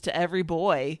 girls to every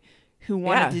boy who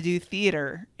wanted to do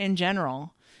theater in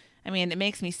general. I mean, it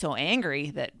makes me so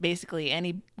angry that basically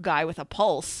any guy with a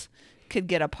pulse could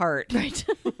get a part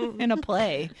in a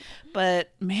play.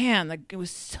 But man, it was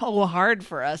so hard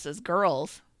for us as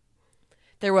girls.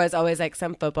 There was always like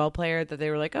some football player that they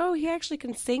were like, oh, he actually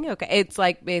can sing okay. It's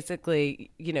like basically,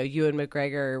 you know, Ewan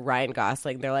McGregor, Ryan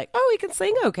Gosling. They're like, oh, he can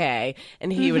sing okay.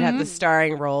 And he would have the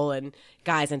starring role in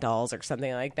Guys and Dolls or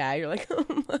something like that. You're like,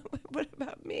 oh, what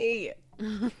about me?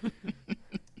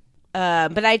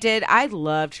 But I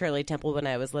loved Shirley Temple when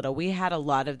I was little. We had a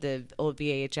lot of the old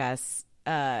VHS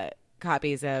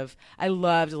copies of, I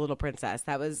loved Little Princess.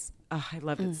 That was, I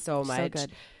loved it so much. So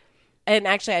good. And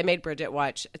actually, I made Bridget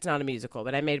watch, it's not a musical,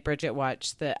 but I made Bridget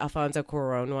watch the Alfonso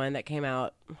Cuarón one that came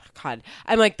out, God,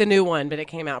 I'm like the new one, but it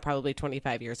came out probably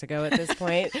 25 years ago at this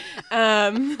point.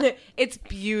 It's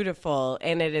beautiful,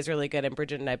 and it is really good, and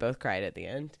Bridget and I both cried at the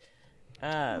end.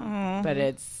 But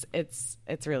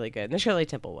it's really good. And the Shirley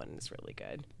Temple one is really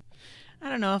good. I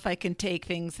don't know if I can take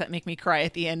things that make me cry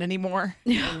at the end anymore.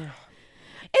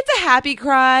 It's a happy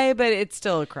cry, but it's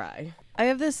still a cry. I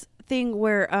have this thing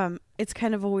where it's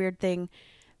kind of a weird thing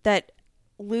that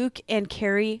Luke and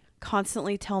Carrie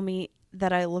constantly tell me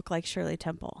that I look like Shirley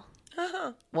Temple.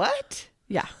 What?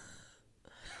 Yeah.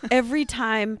 Every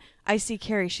time I see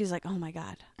Carrie, she's like, oh my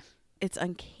God, it's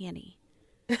uncanny.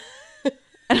 And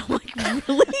I'm like,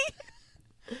 really?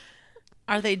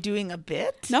 Are they doing a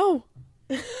bit? No.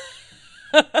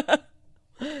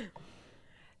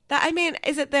 I mean,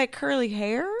 is it that curly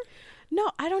hair?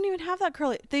 No, I don't even have that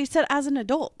curly. They said as an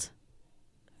adult.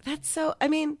 That's so, I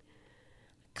mean,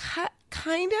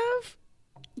 kind of.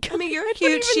 I mean, you're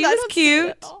cute. She was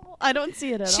cute. I don't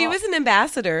see it at all. She was an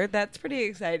ambassador. That's pretty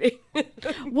exciting.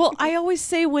 Well, I always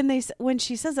say when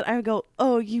she says it, I would go,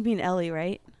 "Oh, you mean Ellie,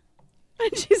 right?"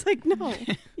 And she's like, "No,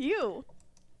 you."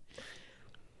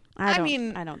 I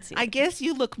don't see it. I guess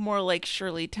you look more like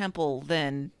Shirley Temple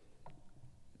than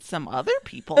some other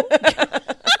people.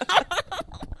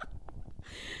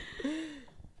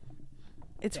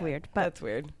 It's weird, but that's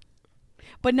weird.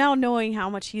 But now knowing how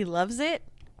much he loves it,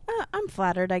 I'm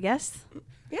flattered, I guess.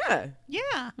 Yeah.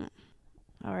 Yeah.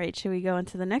 All right, should we go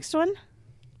into the next one?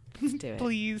 Let's do it.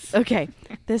 Please. Okay.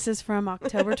 This is from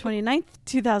October 29th,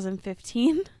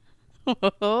 2015.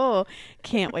 Oh,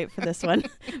 can't wait for this one.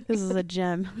 This is a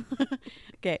gem.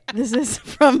 Okay, this is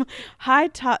from High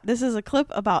Top. This is a clip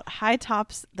about High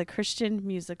Tops, the Christian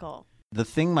musical. The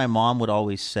thing my mom would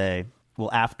always say,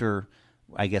 well, after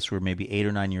I guess we were maybe 8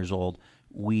 or 9 years old,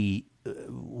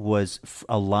 was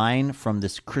a line from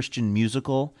this Christian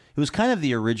musical. It was kind of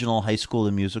the original High School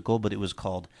the Musical, but it was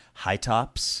called High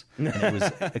Tops. And it was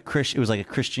it was like a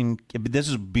Christian. This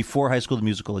is before High School the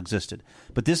Musical existed,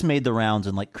 but this made the rounds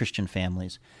in like Christian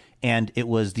families. And it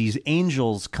was these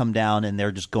angels come down and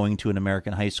they're just going to an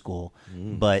American high school,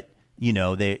 but you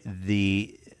know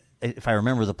if I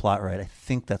remember the plot right, I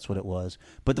think that's what it was.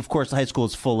 But of course, the high school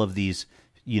is full of these,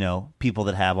 you know, people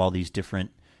that have all these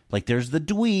different. Like there's the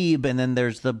dweeb, and then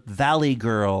there's the valley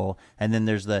girl, and then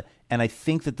there's and I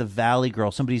think that the valley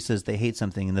girl, somebody says they hate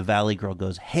something, and the valley girl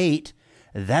goes, hate?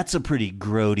 That's a pretty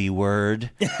grody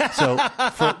word. So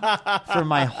for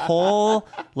my whole,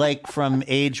 like from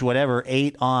age whatever,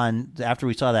 8 on, after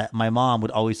we saw that, my mom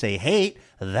would always say, hate?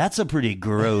 That's a pretty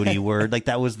grody word. Like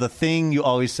that was the thing you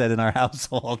always said in our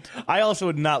household. I also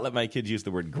would not let my kids use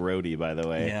the word grody, by the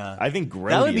way. Yeah. I think grody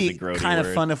that would is be a grody kind of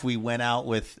word. fun if we went out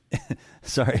with,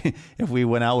 if we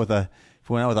went out with a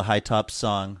High Tops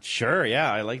song. Sure, yeah,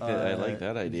 I like that. I like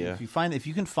that idea. If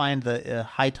you can find the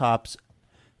High Tops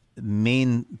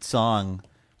main song,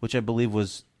 which I believe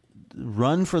was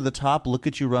 "Run for the Top." Look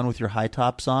at you run with your high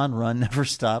tops on. Run, never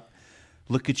stop.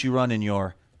 Look at you run in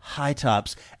your high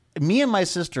tops. Me and my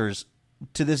sisters,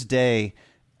 to this day,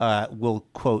 will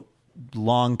quote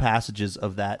long passages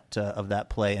of that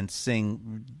play and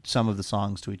sing some of the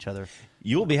songs to each other.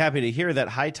 You will be happy to hear that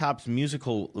High Tops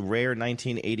musical rare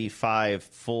 1985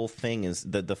 full thing is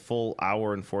the full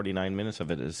hour and 49 minutes of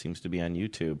it seems to be on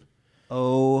YouTube.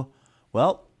 Oh,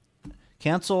 well,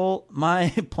 cancel my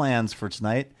plans for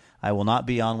tonight. I will not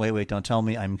be on Wait, Don't Tell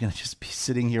Me. I'm going to just be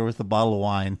sitting here with a bottle of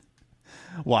wine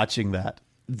watching that.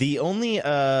 The only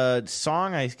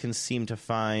song I can seem to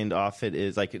find off it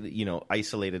is like, you know,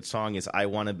 isolated song is "I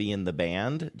Want to Be in the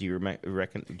Band." Do you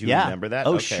remember that?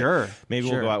 Oh, okay. sure. Maybe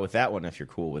sure. we'll go out with that one if you're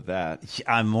cool with that.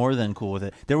 I'm more than cool with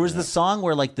it. There was the song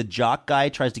where like the jock guy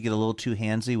tries to get a little too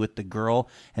handsy with the girl,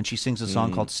 and she sings a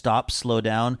song called "Stop, Slow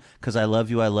Down," because I love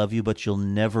you, but you'll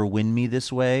never win me this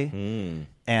way.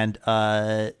 And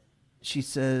she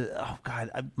says, "Oh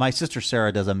God," my sister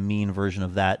Sarah does a mean version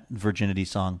of that virginity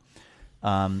song.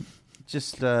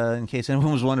 Just in case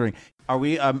anyone was wondering, are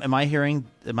we? Am I hearing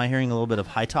a little bit of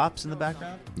High Tops in the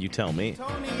background? You tell me.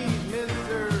 Tony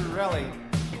Mizzarelli.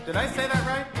 Did I say that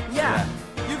right? Yeah.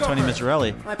 You go Tony first.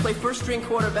 Mizzarelli. I play first string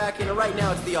quarterback, and right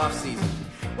now it's the off season.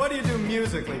 What do you do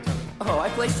musically, Tony? Oh, I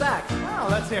play sax. Oh,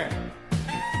 let's hear it.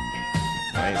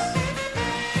 Nice.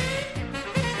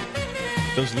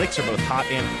 Those licks are both hot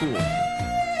and cool.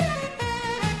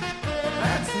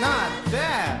 That's not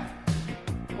bad.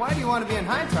 Why do you want to be in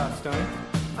High Tops, Tony?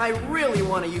 I really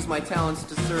want to use my talents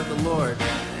to serve the Lord,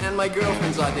 and my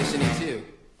girlfriend's auditioning too.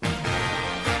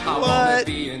 I want to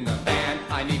be in the band.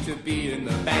 I need to be in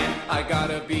the band. I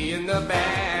gotta be in the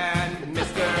band,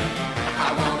 mister.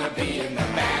 I want to be in the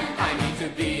band. I need to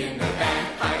be in the band.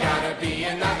 I gotta be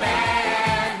in the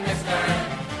band,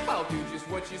 mister. I'll do just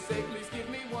what you say. Please give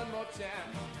me one more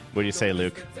chance. What do you say,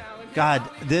 Luke? God,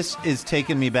 this is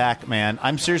taking me back, man.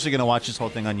 I'm seriously going to watch this whole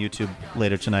thing on YouTube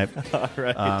later tonight. All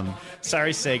right.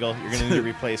 Sorry, Sagal. You're going to need a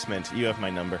replacement. You have my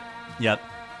number. Yep.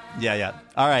 Yeah.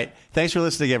 All right. Thanks for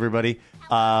listening, everybody.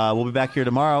 We'll be back here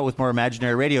tomorrow with more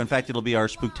Imaginary Radio. In fact, it'll be our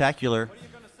spooktacular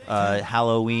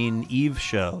Halloween Eve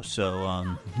show. So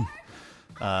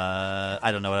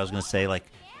I don't know what I was going to say. Like,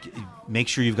 make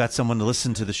sure you've got someone to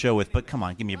listen to the show with. But come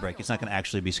on, give me a break. It's not going to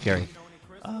actually be scary.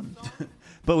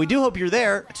 But we do hope you're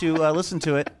there to listen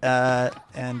to it,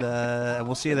 and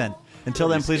we'll see you then. Until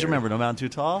then, please remember, no mountain too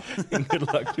tall.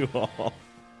 Good luck to all.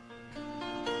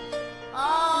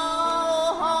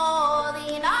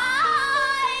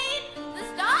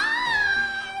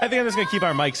 I think I'm just going to keep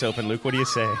our mics open, Luke. What do you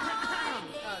say?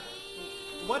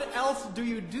 What else do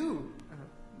you do,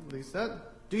 Lisa?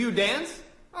 Do you dance?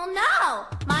 Oh no!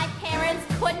 My parents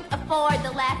couldn't afford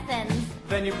the lessons.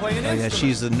 Then you play an Oh yeah, instrument.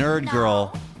 she's the nerd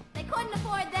girl. They couldn't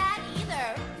afford that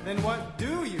either. Then what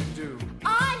do you do?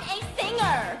 I'm a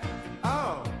singer.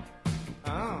 Oh.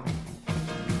 Oh.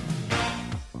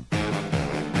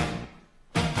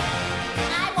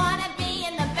 I want to be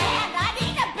in the band. I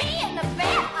need to be in the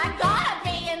band. I gotta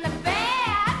be in the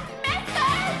band, mister.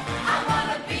 I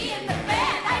want to be in the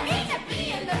band. I need to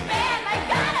be in the band. I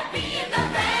gotta be in the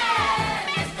band,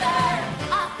 mister.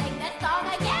 I'll sing this song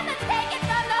again. Let's take it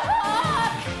from the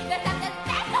hook. There's something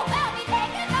special about me.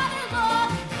 Take another look.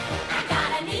 I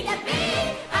gotta need to be.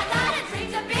 I got a dream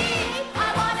to be. I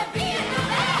want to be in the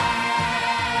band.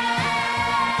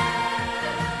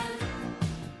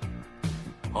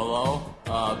 Hello?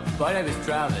 My name is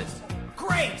Travis.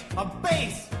 Great! A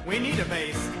bass! We need a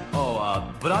bass.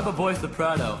 Oh, but I'm a boy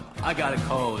soprano. I got a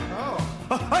code. Oh.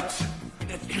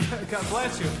 God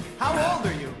bless you. How old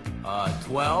are you?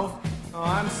 12? Oh,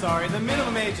 I'm sorry. The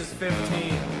minimum age is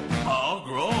 15. I'll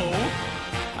grow.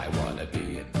 I wanna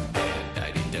be in the band.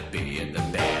 I need to be in the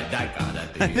band. I gotta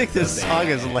be I think this song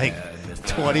is like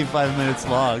 25 minutes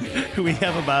long. We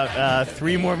have about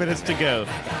 3 more minutes to go.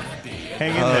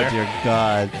 Hang in Oh there. dear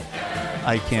God,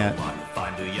 I can't. If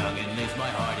I'm too young and least my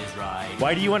heart is right.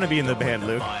 Why do you want to be in the band,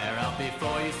 Luke? Fire out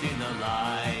before you see the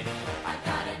light. I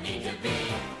gotta need to be.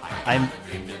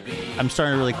 I'm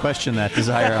starting to really question that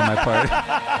desire on my part.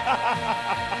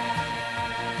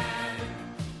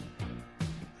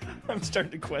 I'm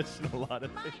starting to question a lot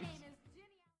of things.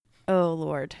 Oh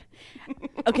Lord.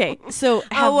 Okay, so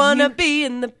I have wanna you- be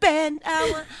in the band.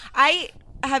 I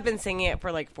have been singing it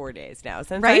for like 4 days now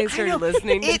since Right? I started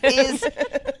listening. It is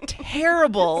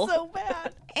terrible. so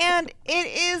bad. And it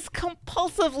is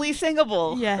compulsively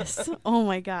singable. Yes. Oh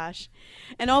my gosh.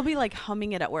 And I'll be like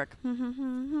humming it at work.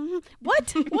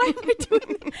 What? Why am I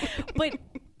doing that? But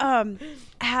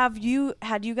had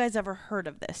you guys ever heard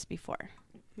of this before?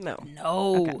 No.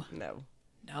 No. Okay. No.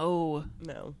 No.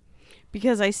 No.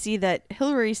 Because I see that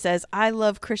Hillary says I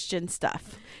love Christian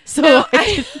stuff. So No,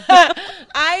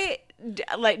 I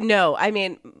no. I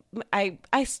mean, I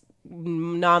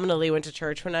nominally went to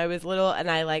church when I was little, and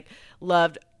I like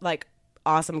loved like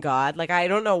Awesome God. Like I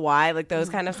don't know why, like those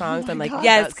kind of songs. I'm like, God,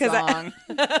 yes,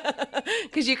 that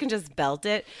because you can just belt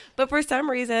it. But for some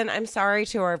reason, I'm sorry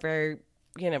to our very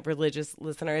religious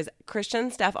listeners,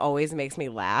 Christian stuff always makes me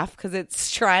laugh because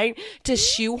it's trying to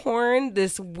shoehorn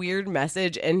this weird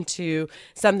message into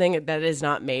something that is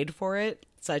not made for it,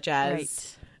 such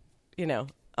as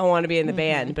I want to be in the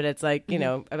band, but it's like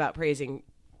about praising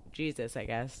Jesus, I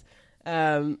guess.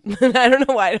 I don't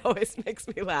know why it always makes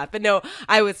me laugh, but no,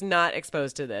 I was not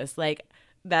exposed to this like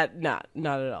that. Not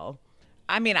at all.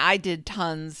 I mean, I did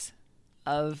tons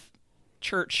of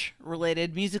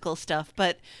church-related musical stuff,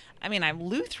 but I mean, I'm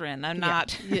Lutheran. I'm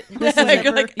not. This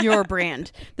isn't your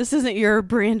brand. This isn't your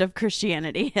brand of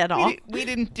Christianity at all. We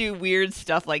didn't do weird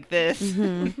stuff like this.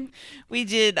 Mm-hmm. We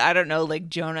did, I don't know, like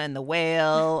Jonah and the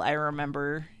Whale. I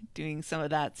remember doing some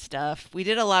of that stuff. We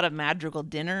did a lot of madrigal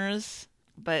dinners,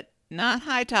 but not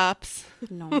high tops.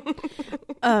 No.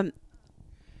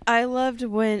 I loved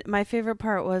when my favorite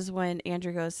part was when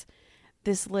Andrew goes,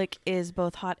 "This lick is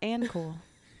both hot and cool."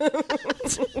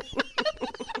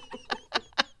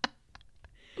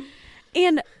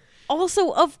 And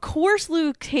also, of course,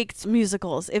 Luke hates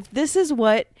musicals. If this is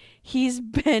what he's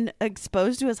been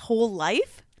exposed to his whole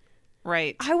life,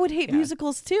 right? I would hate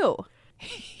musicals too.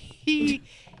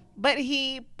 But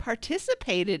he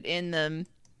participated in them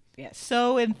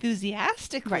so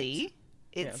enthusiastically,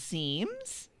 it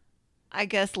seems. I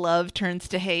guess love turns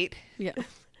to hate. Yeah.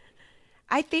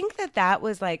 I think that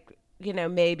was like,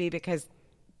 maybe because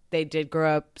they did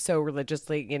grow up so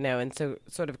religiously, and so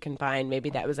sort of confined. Maybe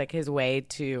that was like his way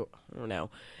to, I don't know,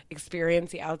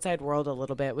 experience the outside world a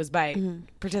little bit was by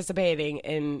participating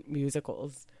in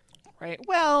musicals. Right.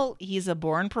 Well, he's a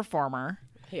born performer.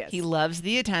 Yes. He loves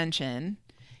the attention.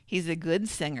 He's a good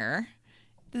singer.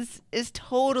 This is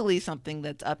totally something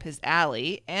that's up his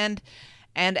alley. And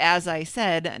as I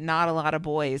said, not a lot of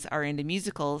boys are into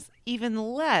musicals,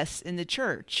 even less in the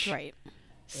church. Right.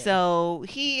 So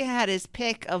he had his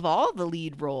pick of all the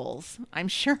lead roles, I'm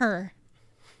sure.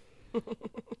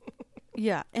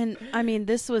 Yeah. And I mean,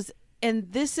 this is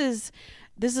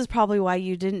probably why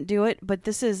you didn't do it, but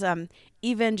this is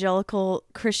evangelical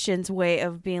Christians' way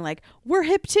of being like, we're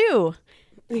hip too.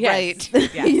 Yes.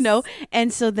 Right. Yes.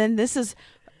 And so then this is,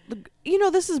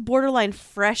 this is borderline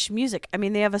fresh music. I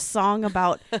mean, they have a song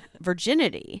about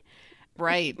virginity.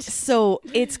 Right. So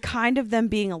it's kind of them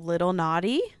being a little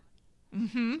naughty.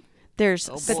 Mm-hmm. There's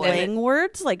slang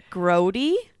words like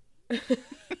grody.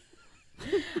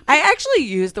 I actually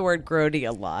use the word grody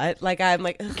a lot. Like I'm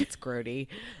like, ugh, it's grody.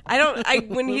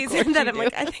 When he said that, I'm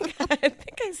like, I think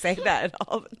I say that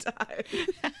all the time.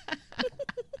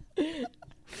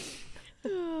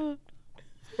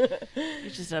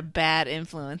 You're just a bad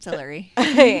influence, Hillary. I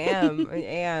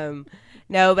am.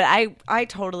 No, but I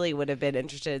totally would have been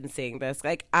interested in seeing this.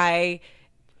 Like I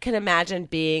can imagine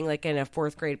being like in a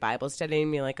 4th grade Bible study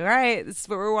and being like, all right, this is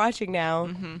what we're watching now.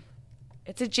 Mm-hmm.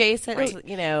 It's adjacent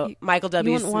to, Michael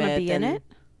W. Smith. You wouldn't want to be in it?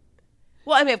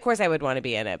 Well, I mean, of course I would want to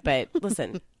be in it. But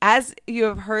listen, as you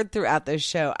have heard throughout this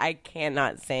show, I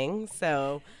cannot sing.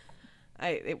 So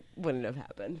it wouldn't have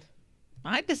happened.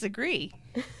 I disagree.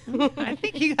 I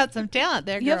think you got some talent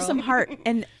there, girl. You have some heart.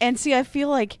 And see, I feel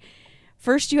like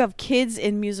first you have kids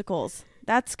in musicals.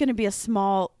 That's going to be a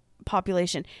small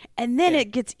population. And then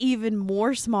it gets even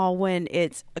more small when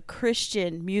it's a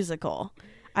Christian musical.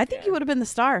 I think you would have been the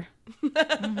star.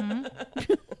 Mm-hmm.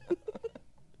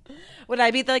 Would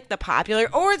I be like the popular,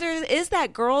 or there is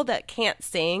that girl that can't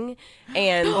sing,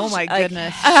 and oh my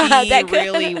goodness, she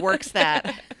really works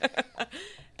that.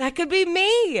 That could be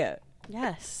me.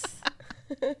 Yes.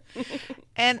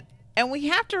 and we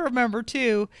have to remember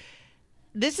too,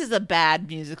 this is a bad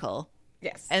musical.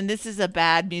 Yes. And this is a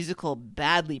bad musical,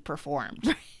 badly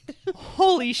performed.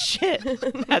 Holy shit,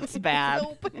 that's bad.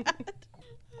 So bad.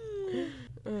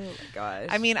 Oh my gosh.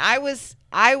 I mean, I was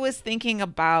thinking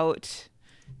about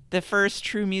the first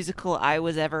true musical I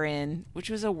was ever in, which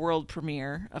was a world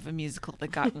premiere of a musical that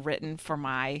got written for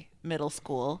my middle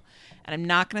school. And I'm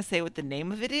not going to say what the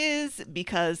name of it is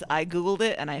because I Googled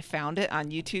it and I found it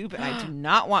on YouTube, and I do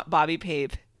not want Bobby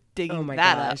Pape digging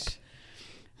that up.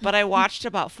 But I watched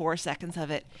about 4 seconds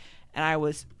of it and I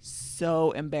was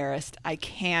so embarrassed. I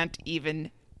can't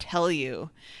even tell you.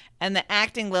 And the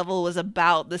acting level was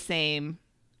about the same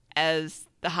as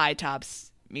the High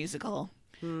Tops musical.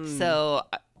 So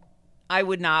I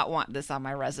would not want this on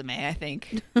my resume, I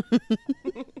think.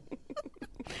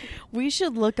 We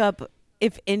should look up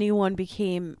if anyone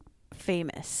became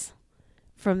famous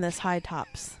from this High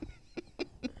Tops.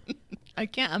 I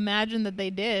can't imagine that they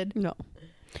did. No.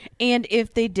 And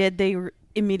if they did, they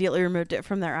immediately removed it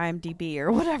from their IMDb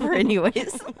or whatever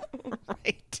anyways.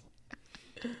 Right.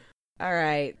 All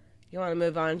right. You want to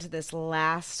move on to this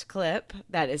last clip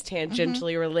that is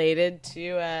tangentially related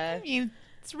to... I mean,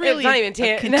 it's really not even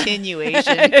a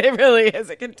continuation. It really is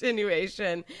a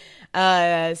continuation.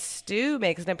 Stu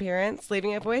makes an appearance,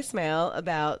 leaving a voicemail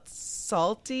about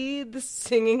Salty, the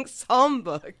singing psalm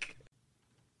book.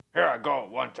 Here I go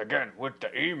once again with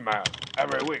the email.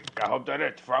 Every week I hope that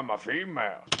it's from a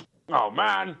female. Oh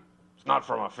man, it's not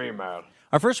from a female.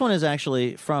 Our first one is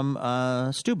actually from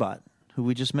Stubot, who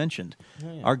we just mentioned.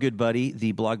 Oh, yeah. Our good buddy,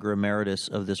 the blogger emeritus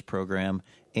of this program.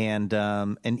 And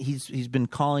he's been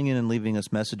calling in and leaving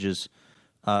us messages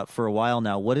for a while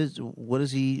now. What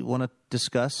does he want to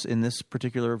discuss in this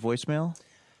particular voicemail?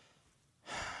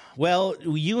 Well,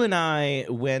 you and I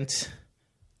went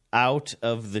out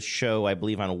of the show, I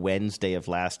believe, on Wednesday of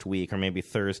last week, or maybe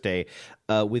Thursday,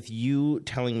 with you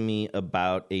telling me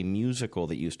about a musical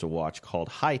that you used to watch called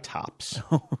High Tops.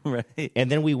 Oh, right. And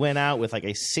then we went out with like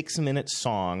a 6-minute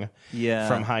song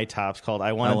from High Tops called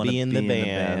I Wanna Be in the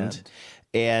Band.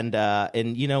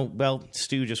 And you know, well,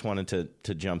 Stu just wanted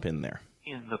to jump in there.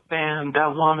 In the band, I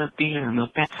wanna be in the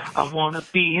band. I wanna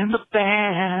be in the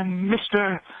band,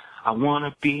 mister. I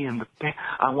wanna be in the band.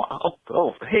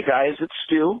 Hey guys, it's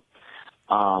Stu.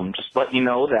 Just letting you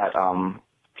know that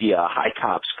the High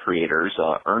Tops creators,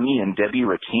 Ernie and Debbie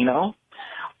Rattino,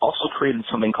 also created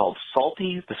something called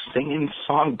Salty, the Singing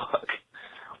Songbook,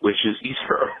 which is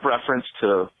either a reference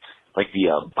to like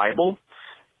the Bible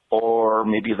or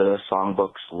maybe the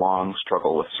songbook's long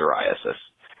struggle with psoriasis.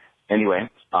 Anyway,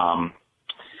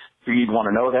 figured you'd want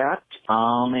to know that,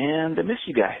 and I miss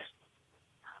you guys.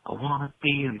 I want to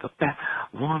be in the band.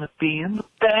 I want to be in the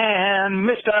band,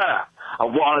 mister. I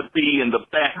want to be in the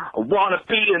band. I want to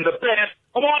be in the band.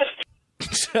 I want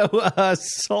to. So,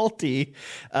 Salty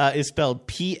is spelled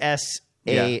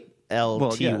Psalty,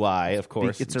 of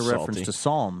course. It's a reference to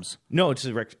Psalms. No, it's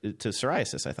to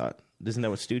psoriasis, I thought. Isn't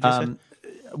that what Stu just said?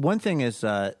 One thing is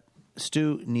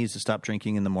Stu needs to stop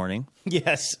drinking in the morning.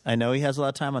 Yes. I know he has a lot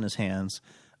of time on his hands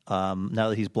now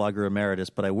that he's blogger emeritus,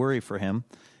 but I worry for him.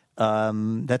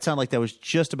 That sounded like that was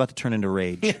just about to turn into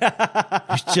rage. It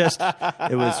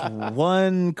was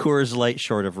one Coors Light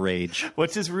short of rage.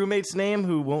 What's his roommate's name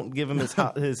who won't give him his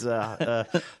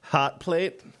hot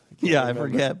plate? I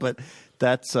forget, but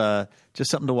that's just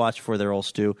something to watch for there, old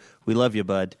Stu. We love you,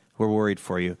 bud. We're worried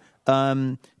for you.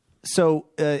 So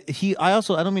I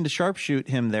don't mean to sharpshoot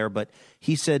him there, but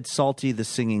he said Salty the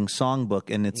Singing Songbook,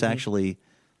 and it's actually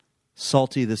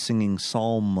Salty the Singing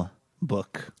Psalm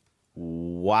book.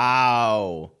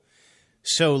 Wow.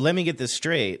 So let me get this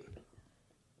straight.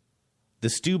 The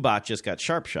Stewbot just got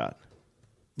sharp shot.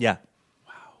 Yeah.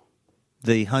 Wow.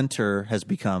 The hunter has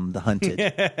become the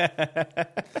hunted.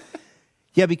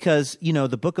 Yeah, because,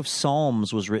 the book of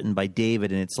Psalms was written by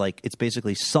David, and it's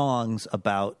basically songs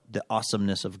about the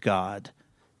awesomeness of God,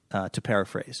 to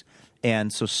paraphrase.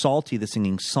 And so Salty, the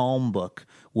Singing Psalm book,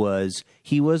 was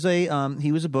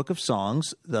a book of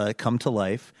songs that come to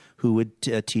life who would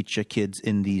teach kids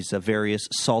in these various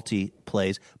Salty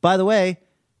plays. By the way,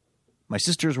 my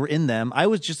sisters were in them. I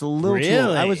was just a little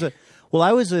Really?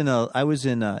 I was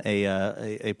in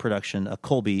a production, a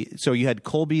Colby. So you had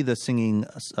Colby the singing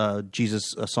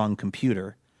Jesus song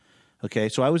Computer. Okay,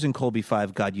 so I was in Colby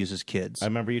 5, God Uses Kids. I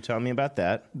remember you telling me about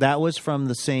that. That was from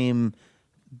the same.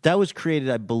 That was created,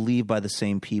 I believe, by the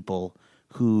same people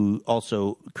who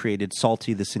also created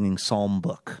Salty the Singing Psalm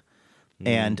book.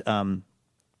 And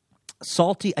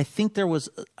Salty,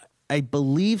 I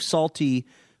believe Salty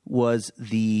was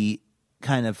the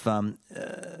kind of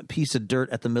piece of dirt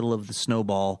at the middle of the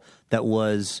snowball that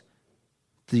was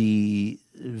the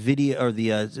video or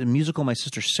the musical my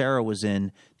sister Sarah was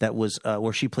in that was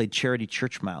where she played Charity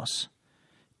Church Mouse.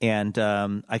 And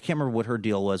I can't remember what her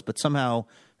deal was, but somehow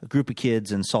a group of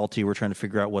kids and Salty were trying to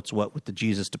figure out what's what with the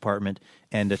Jesus department,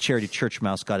 and Charity Church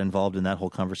Mouse got involved in that whole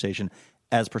conversation,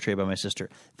 as portrayed by my sister.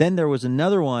 Then there was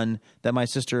another one that my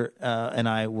sister and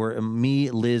I were, me,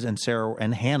 Liz, and Sarah,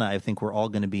 and Hannah, I think, were all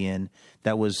going to be in,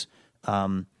 that was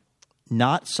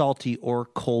not Salty or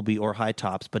Colby or High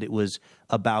Tops, but it was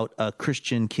about a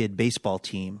Christian kid baseball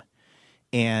team.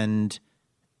 And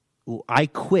I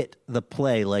quit the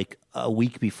play like a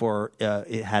week before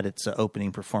it had its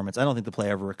opening performance. I don't think the play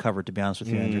ever recovered, to be honest with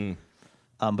you, Andrew.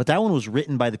 But that one was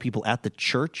written by the people at the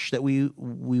church that we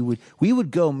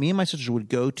would go. Me and my sisters would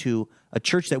go to a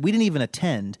church that we didn't even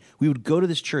attend. We would go to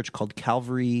this church called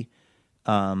Calvary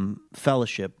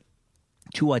Fellowship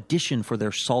to audition for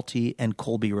their Salty and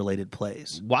Colby related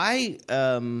plays. Why?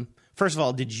 First of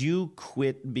all, did you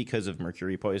quit because of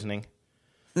mercury poisoning?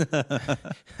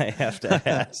 I have to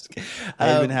ask.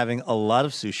 I've been having a lot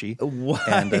of sushi,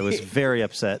 and I was very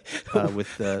upset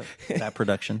with that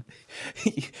production.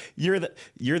 You're the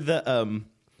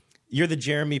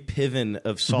Jeremy Piven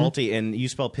of Salty, and you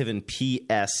spell Piven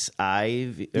P-S-I.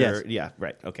 Yes. Yeah,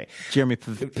 right. Okay. Jeremy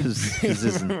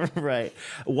Piven. Right.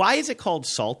 Why is it called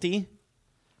Salty?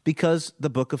 Because the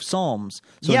Book of Psalms.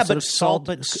 So yeah, but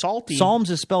Salty. Psalms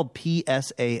is spelled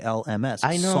P-S-A-L-M-S.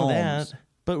 I know Psalms. that.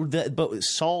 But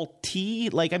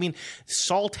salty, like, I mean,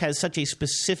 salt has such a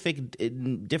specific,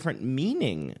 different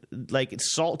meaning. Like,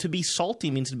 to be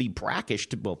salty means to be brackish.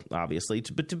 Obviously,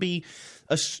 but to be,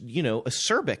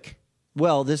 acerbic.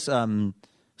 Well, this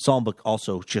Psalm book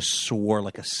also just swore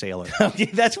like a sailor. Okay,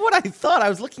 that's what I thought. I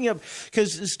was looking up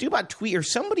because Stewbot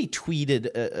somebody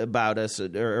tweeted about us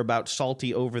or about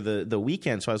Salty over the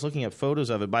weekend. So I was looking at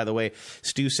photos of it. By the way,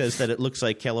 Stu says that it looks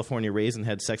like California Raisin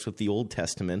had sex with the Old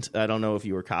Testament. I don't know if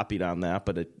you were copied on that,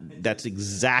 but that's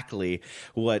exactly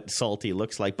what Salty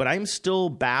looks like. But I'm still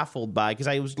baffled by, because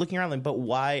I was looking around like, but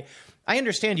why? I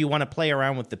understand you want to play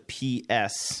around with the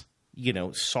PS.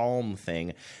 Psalm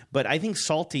thing, but I think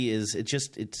Salty is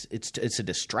it's a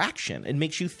distraction. It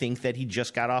makes you think that he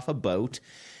just got off a boat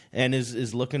and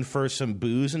is looking for some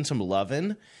booze and some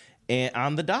lovin'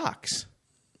 on the docks.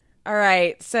 All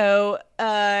right, so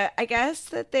I guess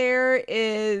that there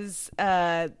is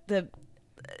there's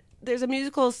a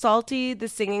musical, Salty, the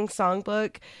Singing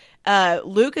Songbook.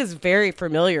 Luke is very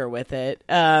familiar with it,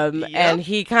 and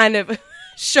he kind of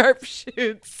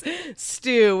sharpshoots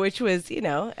Stu, which was,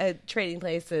 a Trading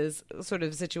Places sort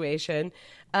of situation.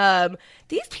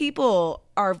 These people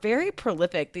are very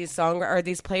prolific, these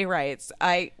playwrights.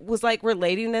 I was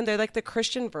relating them. They're like the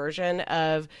Christian version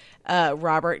of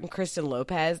Robert and Kristen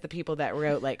Lopez, the people that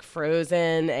wrote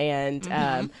Frozen and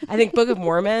I think Book of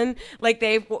Mormon.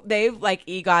 They've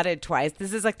EGOTed twice.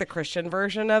 This is the Christian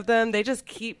version of them. They just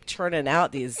keep churning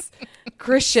out these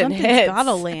Christian hits.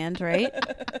 Gotta land, right?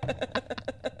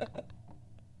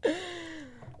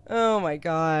 Oh my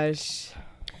gosh.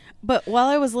 But while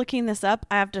I was looking this up,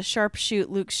 I have to sharpshoot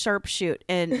Luke's sharpshoot,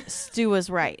 and Stu was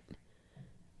right.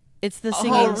 It's the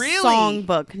Singing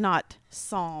Songbook, not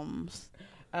Psalms.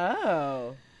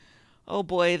 Oh. Oh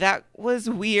boy, that was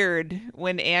weird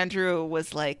when Andrew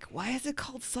was like, why is it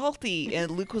called Salty?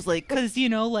 And Luke was like, because,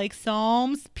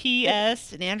 Psalms,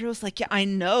 P.S. And Andrew was like, yeah, I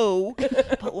know,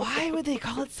 but why would they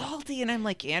call it Salty? And I'm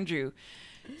like, Andrew,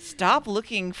 stop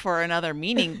looking for another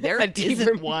meaning. There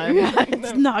isn't one.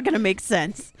 It's not going to make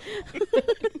sense.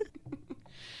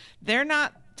 They're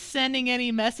not sending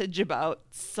any message about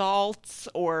salts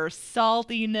or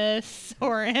saltiness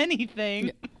or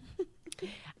anything.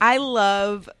 I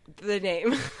love the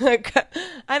name.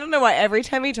 I don't know why every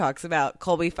time he talks about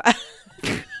Colby 5.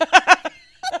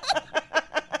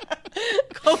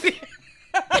 Colby.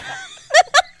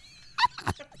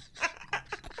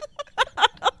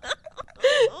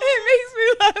 It makes me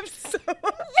laugh so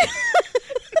much.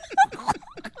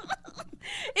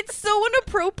 It's so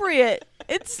inappropriate.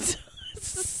 It's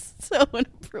so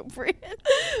inappropriate.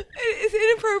 It's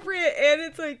inappropriate, and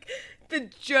it's like the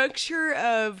juncture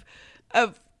of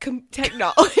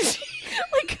technology.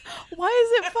 Like, why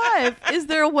is it 5? Is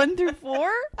there a 1 through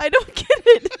 4? I don't get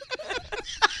it.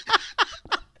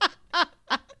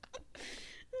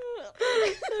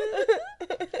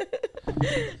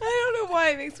 I don't know why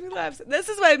it makes me laugh. This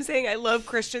is why I'm saying I love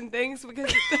Christian things,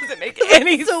 because it doesn't make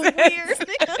any so sense. weird.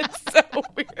 It's so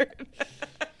weird.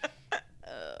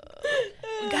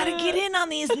 We gotta get in on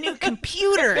these new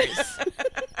computers.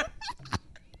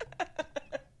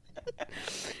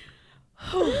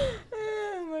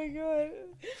 Oh my god.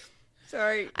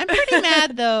 Sorry. I'm pretty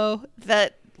mad though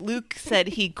that Luke said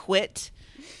he quit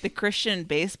the Christian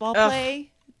baseball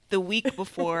play the week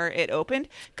before it opened,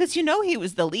 because he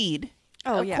was the lead.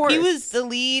 Oh, Of yeah. course. He was the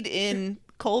lead in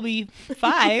Colby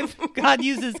 5, God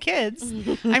Uses Kids.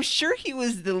 I'm sure he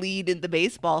was the lead in the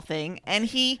baseball thing, and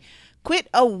he quit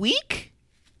a week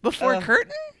before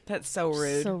curtain? That's so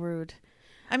rude. So rude.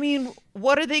 I mean,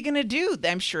 what are they going to do?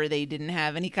 I'm sure they didn't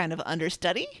have any kind of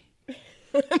understudy.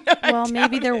 Well,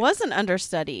 maybe there was an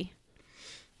understudy.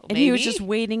 And he was Maybe. just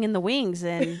waiting in the wings,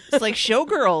 and It's like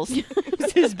Showgirls.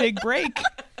 It's his big break.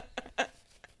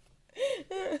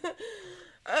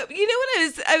 You know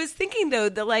what I was thinking though,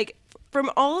 that like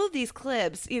from all of these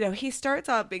clips, he starts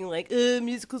off being like,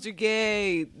 musicals are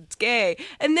gay, it's gay.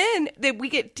 And then we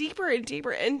get deeper and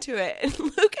deeper into it. And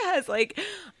Luke has like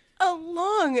a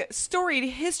long storied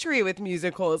history with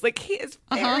musicals. Like he is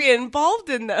very involved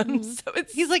in them. So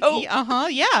He's like, so-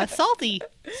 yeah, salty.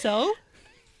 So?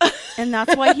 and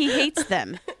that's why he hates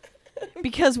them.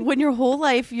 Because when your whole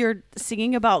life you're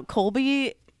singing about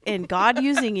Colby and God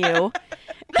using you,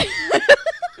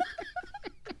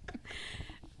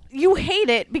 you hate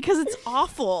it because it's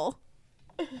awful.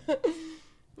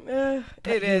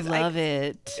 It is. Love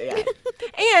it. Yeah.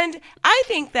 And I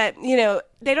think that,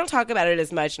 they don't talk about it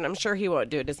as much, and I'm sure he won't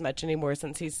do it as much anymore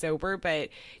since he's sober, but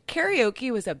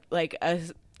karaoke was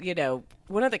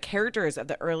one of the characters of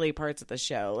the early parts of the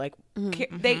show. Like,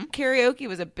 karaoke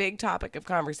was a big topic of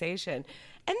conversation,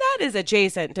 and that is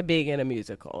adjacent to being in a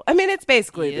musical. I mean, it's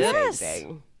basically the same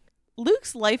thing.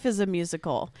 Luke's life is a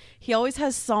musical. He always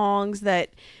has songs that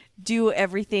do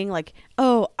everything like,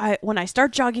 when I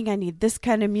start jogging, I need this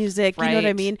kind of music. You know what I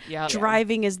Right. mean? Yep.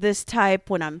 Driving is this type.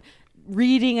 When I'm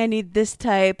reading, I need this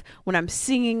type. When I'm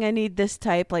singing, I need this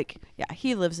type. Like, yeah,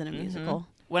 he lives in a musical.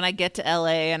 When I get to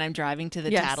LA and I'm driving to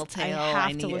the Yes, Tattletale, I have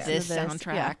I to need listen this to this.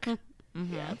 soundtrack. Yeah.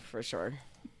 Yeah, for sure.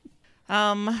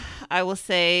 I will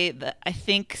say that I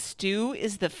think Stu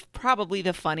is probably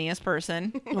the funniest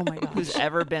person Oh my gosh. who's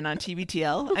ever been on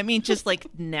TBTL. I mean, just like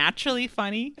naturally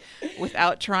funny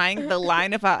without trying. The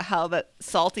line about how that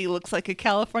Salty looks like a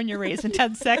California raisin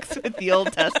had sex with the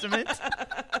Old Testament.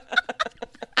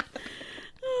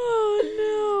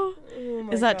 Oh no.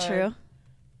 my Is that God. true?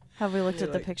 Have we looked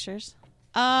at the pictures?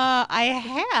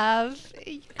 I have.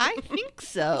 I think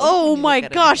so. Oh Let me my look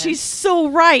at it gosh, again. he's so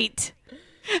right.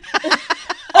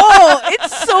 Oh,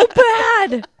 it's so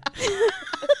bad.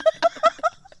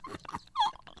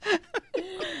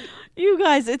 You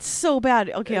guys, it's so bad.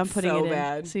 Okay, I'm It's putting so it in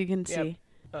bad. so you can Yep. see.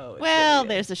 Oh, it's Well,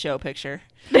 really there's a show picture.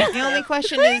 The only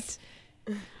question is,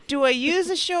 do I use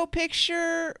a show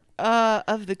picture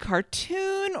of the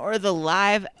cartoon or the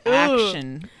live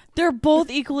action? They're both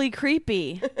equally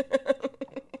creepy.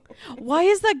 Why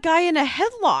is that guy in a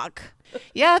headlock?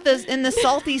 Yeah, in the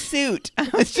salty suit. I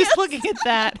was just looking at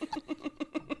that.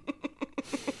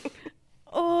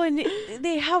 Oh, and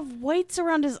they have whites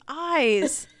around his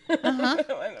eyes. I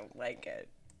don't like it.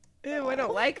 Ew, I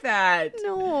don't like that.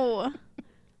 No.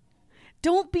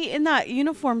 Don't be in that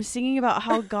uniform singing about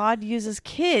how God uses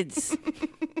kids.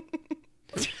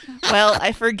 Well,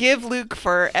 I forgive Luke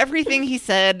for everything he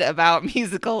said about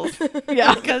musicals.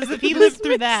 Yeah. Because if he lived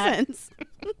through that.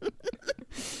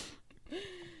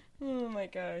 Oh my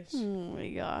gosh. Oh my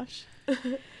gosh.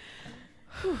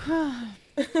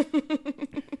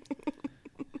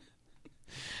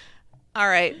 All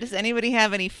right. Does anybody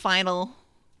have any final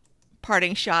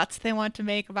parting shots they want to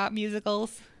make about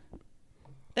musicals?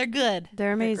 They're good.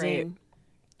 They're amazing.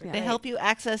 They help you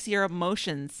access your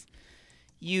emotions.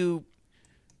 You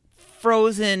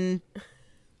frozen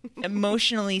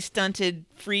emotionally stunted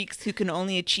freaks who can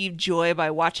only achieve joy by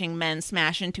watching men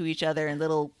smash into each other in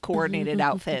little coordinated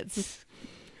outfits.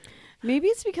 Maybe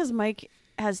it's because Mike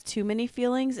has too many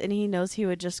feelings and he knows he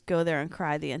would just go there and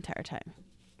cry the entire time.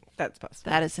 That's possible.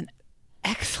 That is an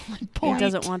excellent point. He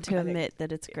doesn't want to admit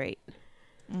that it's great.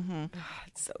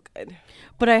 It's so good.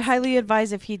 But I highly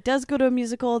advise if he does go to a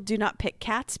musical, do not pick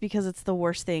Cats because it's the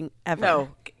worst thing ever. No,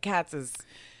 Cats is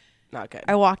not good.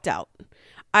 I walked out.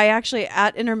 I actually,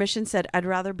 at intermission, said I'd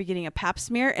rather be getting a pap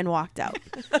smear and walked out.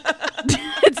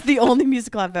 It's the only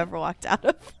musical I've ever walked out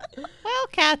of. Well,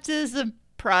 Cats is a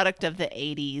product of the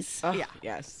 80s. Yeah.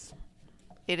 Yes.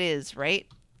 It is, right?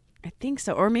 I think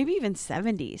so. Or maybe even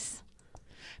 70s.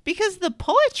 Because the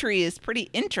poetry is pretty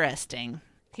interesting.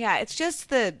 Yeah, it's just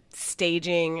the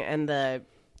staging and the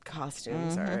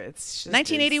costumes are. It's just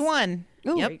 1981.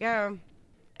 There you go.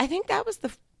 I think that was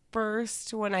the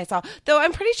first one I saw. Though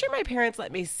I'm pretty sure my parents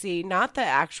let me see, not the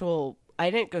actual. I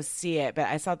didn't go see it, but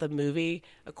I saw the movie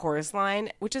A Chorus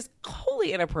Line, which is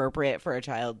wholly inappropriate for a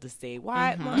child to see.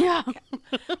 Why? Yeah.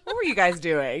 What were you guys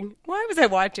doing? Why was I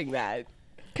watching that?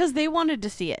 Because they wanted to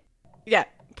see it. Yeah,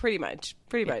 pretty much.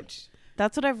 Pretty much.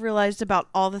 That's what I've realized about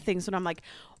all the things when I'm like,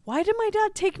 why did my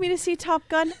dad take me to see Top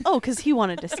Gun? Oh, because he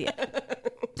wanted to see it.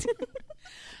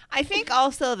 I think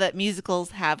also that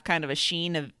musicals have kind of a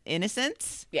sheen of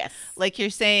innocence. Yes. Like you're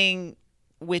saying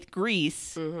with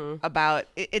Grease about,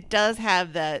 it does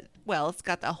have that, well, it's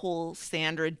got the whole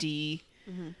Sandra Dee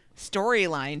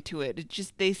storyline to it. It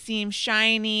just, they seem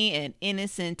shiny and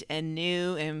innocent and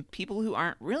new, and people who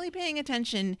aren't really paying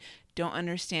attention don't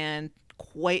understand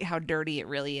quite how dirty it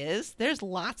really is. There's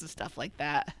lots of stuff like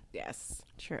that. Yes.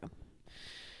 True.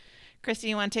 Christy,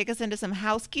 you want to take us into some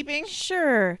housekeeping?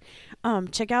 Sure.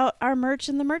 Check out our merch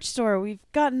in the merch store. We've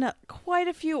gotten quite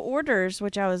a few orders,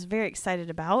 which I was very excited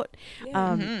about.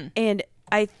 And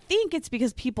I think it's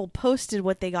because people posted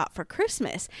what they got for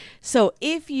Christmas. So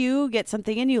if you get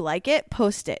something and you like it,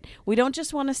 post it. We don't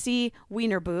just want to see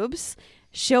wiener boobs.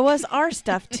 Show us our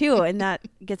stuff too, and that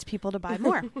gets people to buy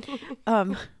more.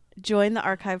 Join the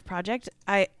archive project.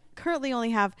 I currently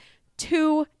only have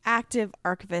 2 active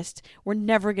archivists. We're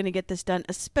never going to get this done,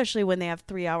 especially when they have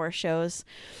 3-hour shows.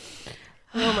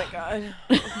 Oh my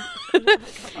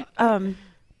God.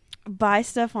 Buy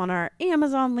stuff on our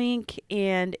Amazon link,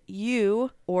 and you,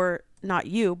 or not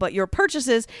you, but your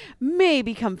purchases may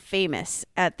become famous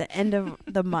at the end of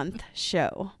the month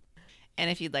show.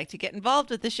 And if you'd like to get involved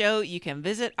with the show, you can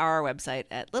visit our website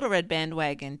at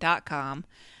littleredbandwagon.com.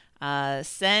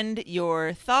 Send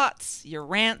your thoughts, your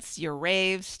rants, your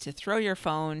raves to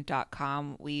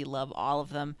throwyourphone.com. We love all of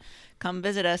them. Come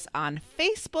visit us on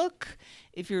Facebook.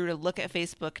 If you were to look at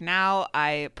Facebook now,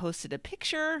 I posted a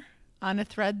picture on a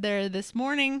thread there this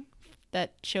morning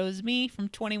that shows me from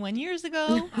 21 years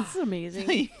ago. That's amazing.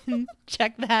 So you can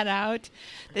check that out.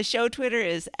 The show Twitter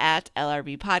is at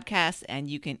LRB Podcast,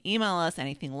 and you can email us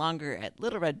anything longer at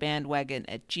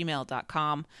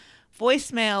littleredbandwagon@gmail.com.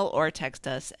 Voicemail or text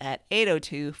us at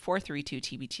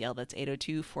 802-432-TBTL. That's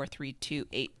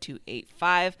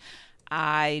 802-432-8285.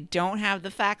 I don't have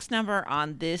the fax number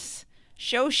on this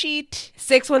show sheet.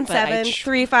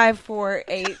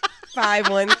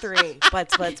 617-354-8513.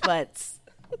 Butts.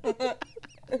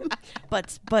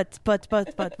 Butts.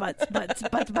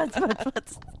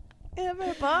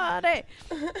 Everybody.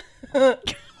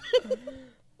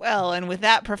 Well, and with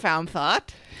that profound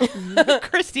thought,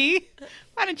 Christy,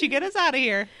 why don't you get us out of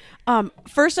here?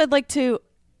 First, I'd like to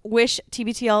wish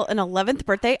TBTL an 11th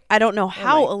birthday. I don't know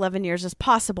how 11 years is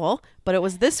possible, but it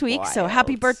was this week, so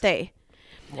happy birthday.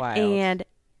 Wild. And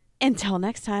until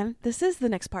next time, this is The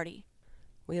Next Party.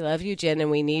 We love you, Jen,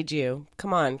 and we need you.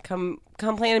 Come on, come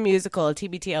play in a musical, a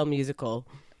TBTL musical.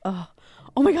 Oh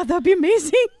my God, that'd be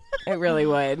amazing. It really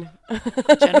would.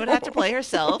 Jen would have to play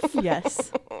herself.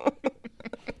 Yes.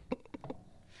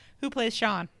 Who plays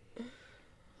Sean?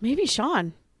 Maybe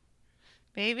Sean.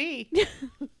 Maybe.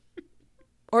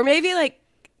 Or maybe like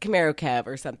Camaro Kev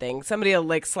or something. Somebody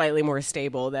like slightly more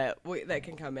stable that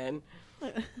can come in.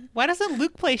 Why doesn't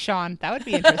Luke play Sean? That would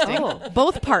be interesting. Oh,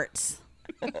 both parts.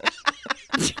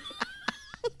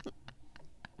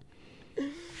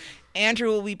 Andrew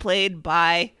will be played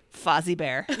by Fozzie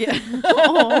Bear. Yeah.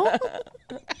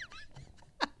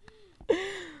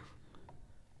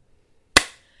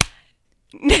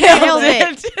 Nailed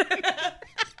it.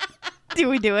 Do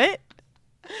we do it?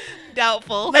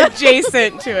 Doubtful.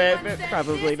 Adjacent to it, but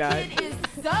probably not. It is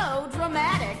so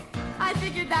dramatic. I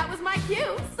figured that was my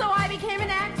cue, so I became an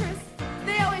actress.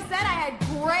 They always said I had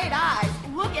great eyes.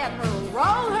 Look at her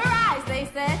roll her eyes, they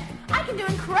said. I can do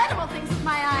incredible things with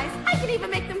my eyes. I can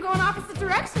even make them go in opposite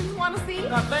directions. Want to see?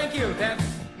 Thank you. That's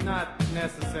not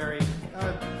necessary.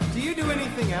 Do you do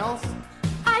anything else?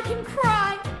 I can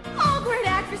cry. All great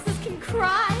actresses can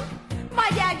cry. My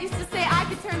dad used to say I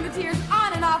could turn the tears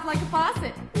on and off like a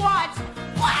faucet. Watch.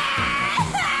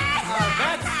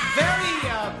 That's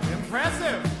very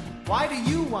impressive. Why do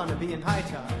you want to be in high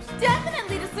tops?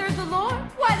 Definitely to serve the Lord.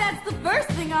 Why, that's the first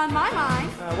thing on my mind.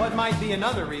 What might be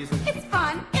another reason? It's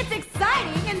fun, it's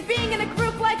exciting, and being in a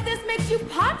group like this makes you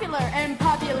popular, and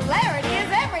popularity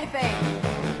is everything.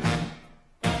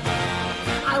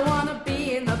 I want to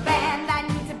be in the band, I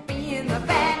need to be in the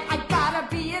band, I gotta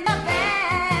be in the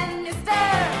band, mister.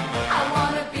 I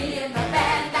want to be in the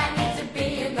band, I need to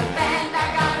be in the band,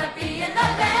 I gotta be in the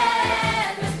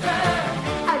band, mister.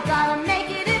 I gotta make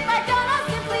it, if I don't, I'll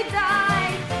simply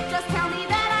die. Just tell me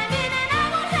that I'm in and I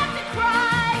won't have to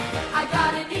cry. I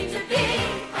got a need to be,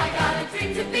 I got a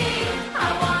dream to be, I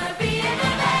want to be in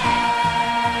the band.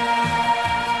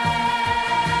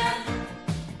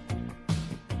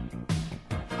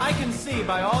 I can see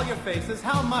by all your faces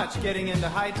how much getting into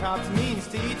high tops means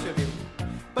to each of you.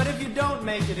 But if you don't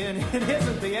make it in, it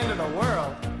isn't the end of the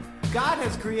world. God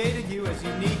has created you as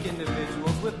unique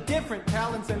individuals with different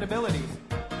talents and abilities.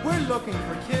 We're looking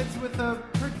for kids with a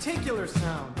particular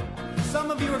sound.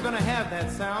 Some of you are going to have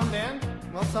that sound and,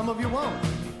 well, some of you won't.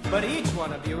 But each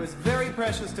one of you is very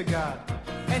precious to God.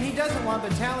 And He doesn't want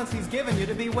the talents He's given you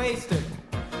to be wasted.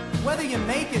 Whether you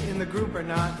make it in the group or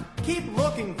not, keep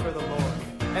looking for the Lord.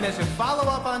 And as you follow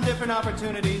up on different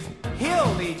opportunities,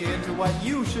 He'll lead you into what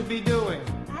you should be doing.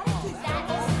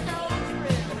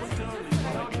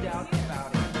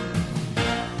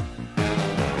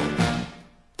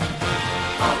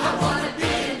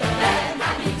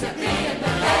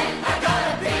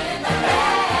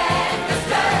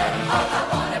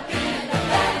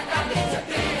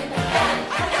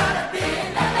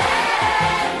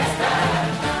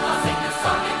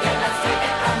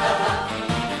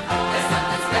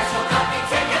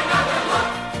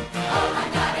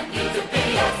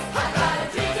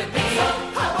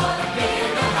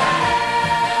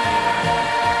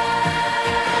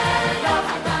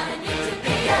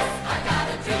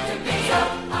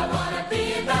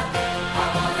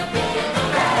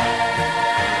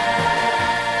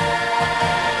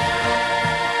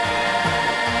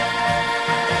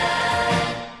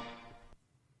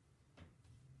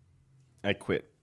 I quit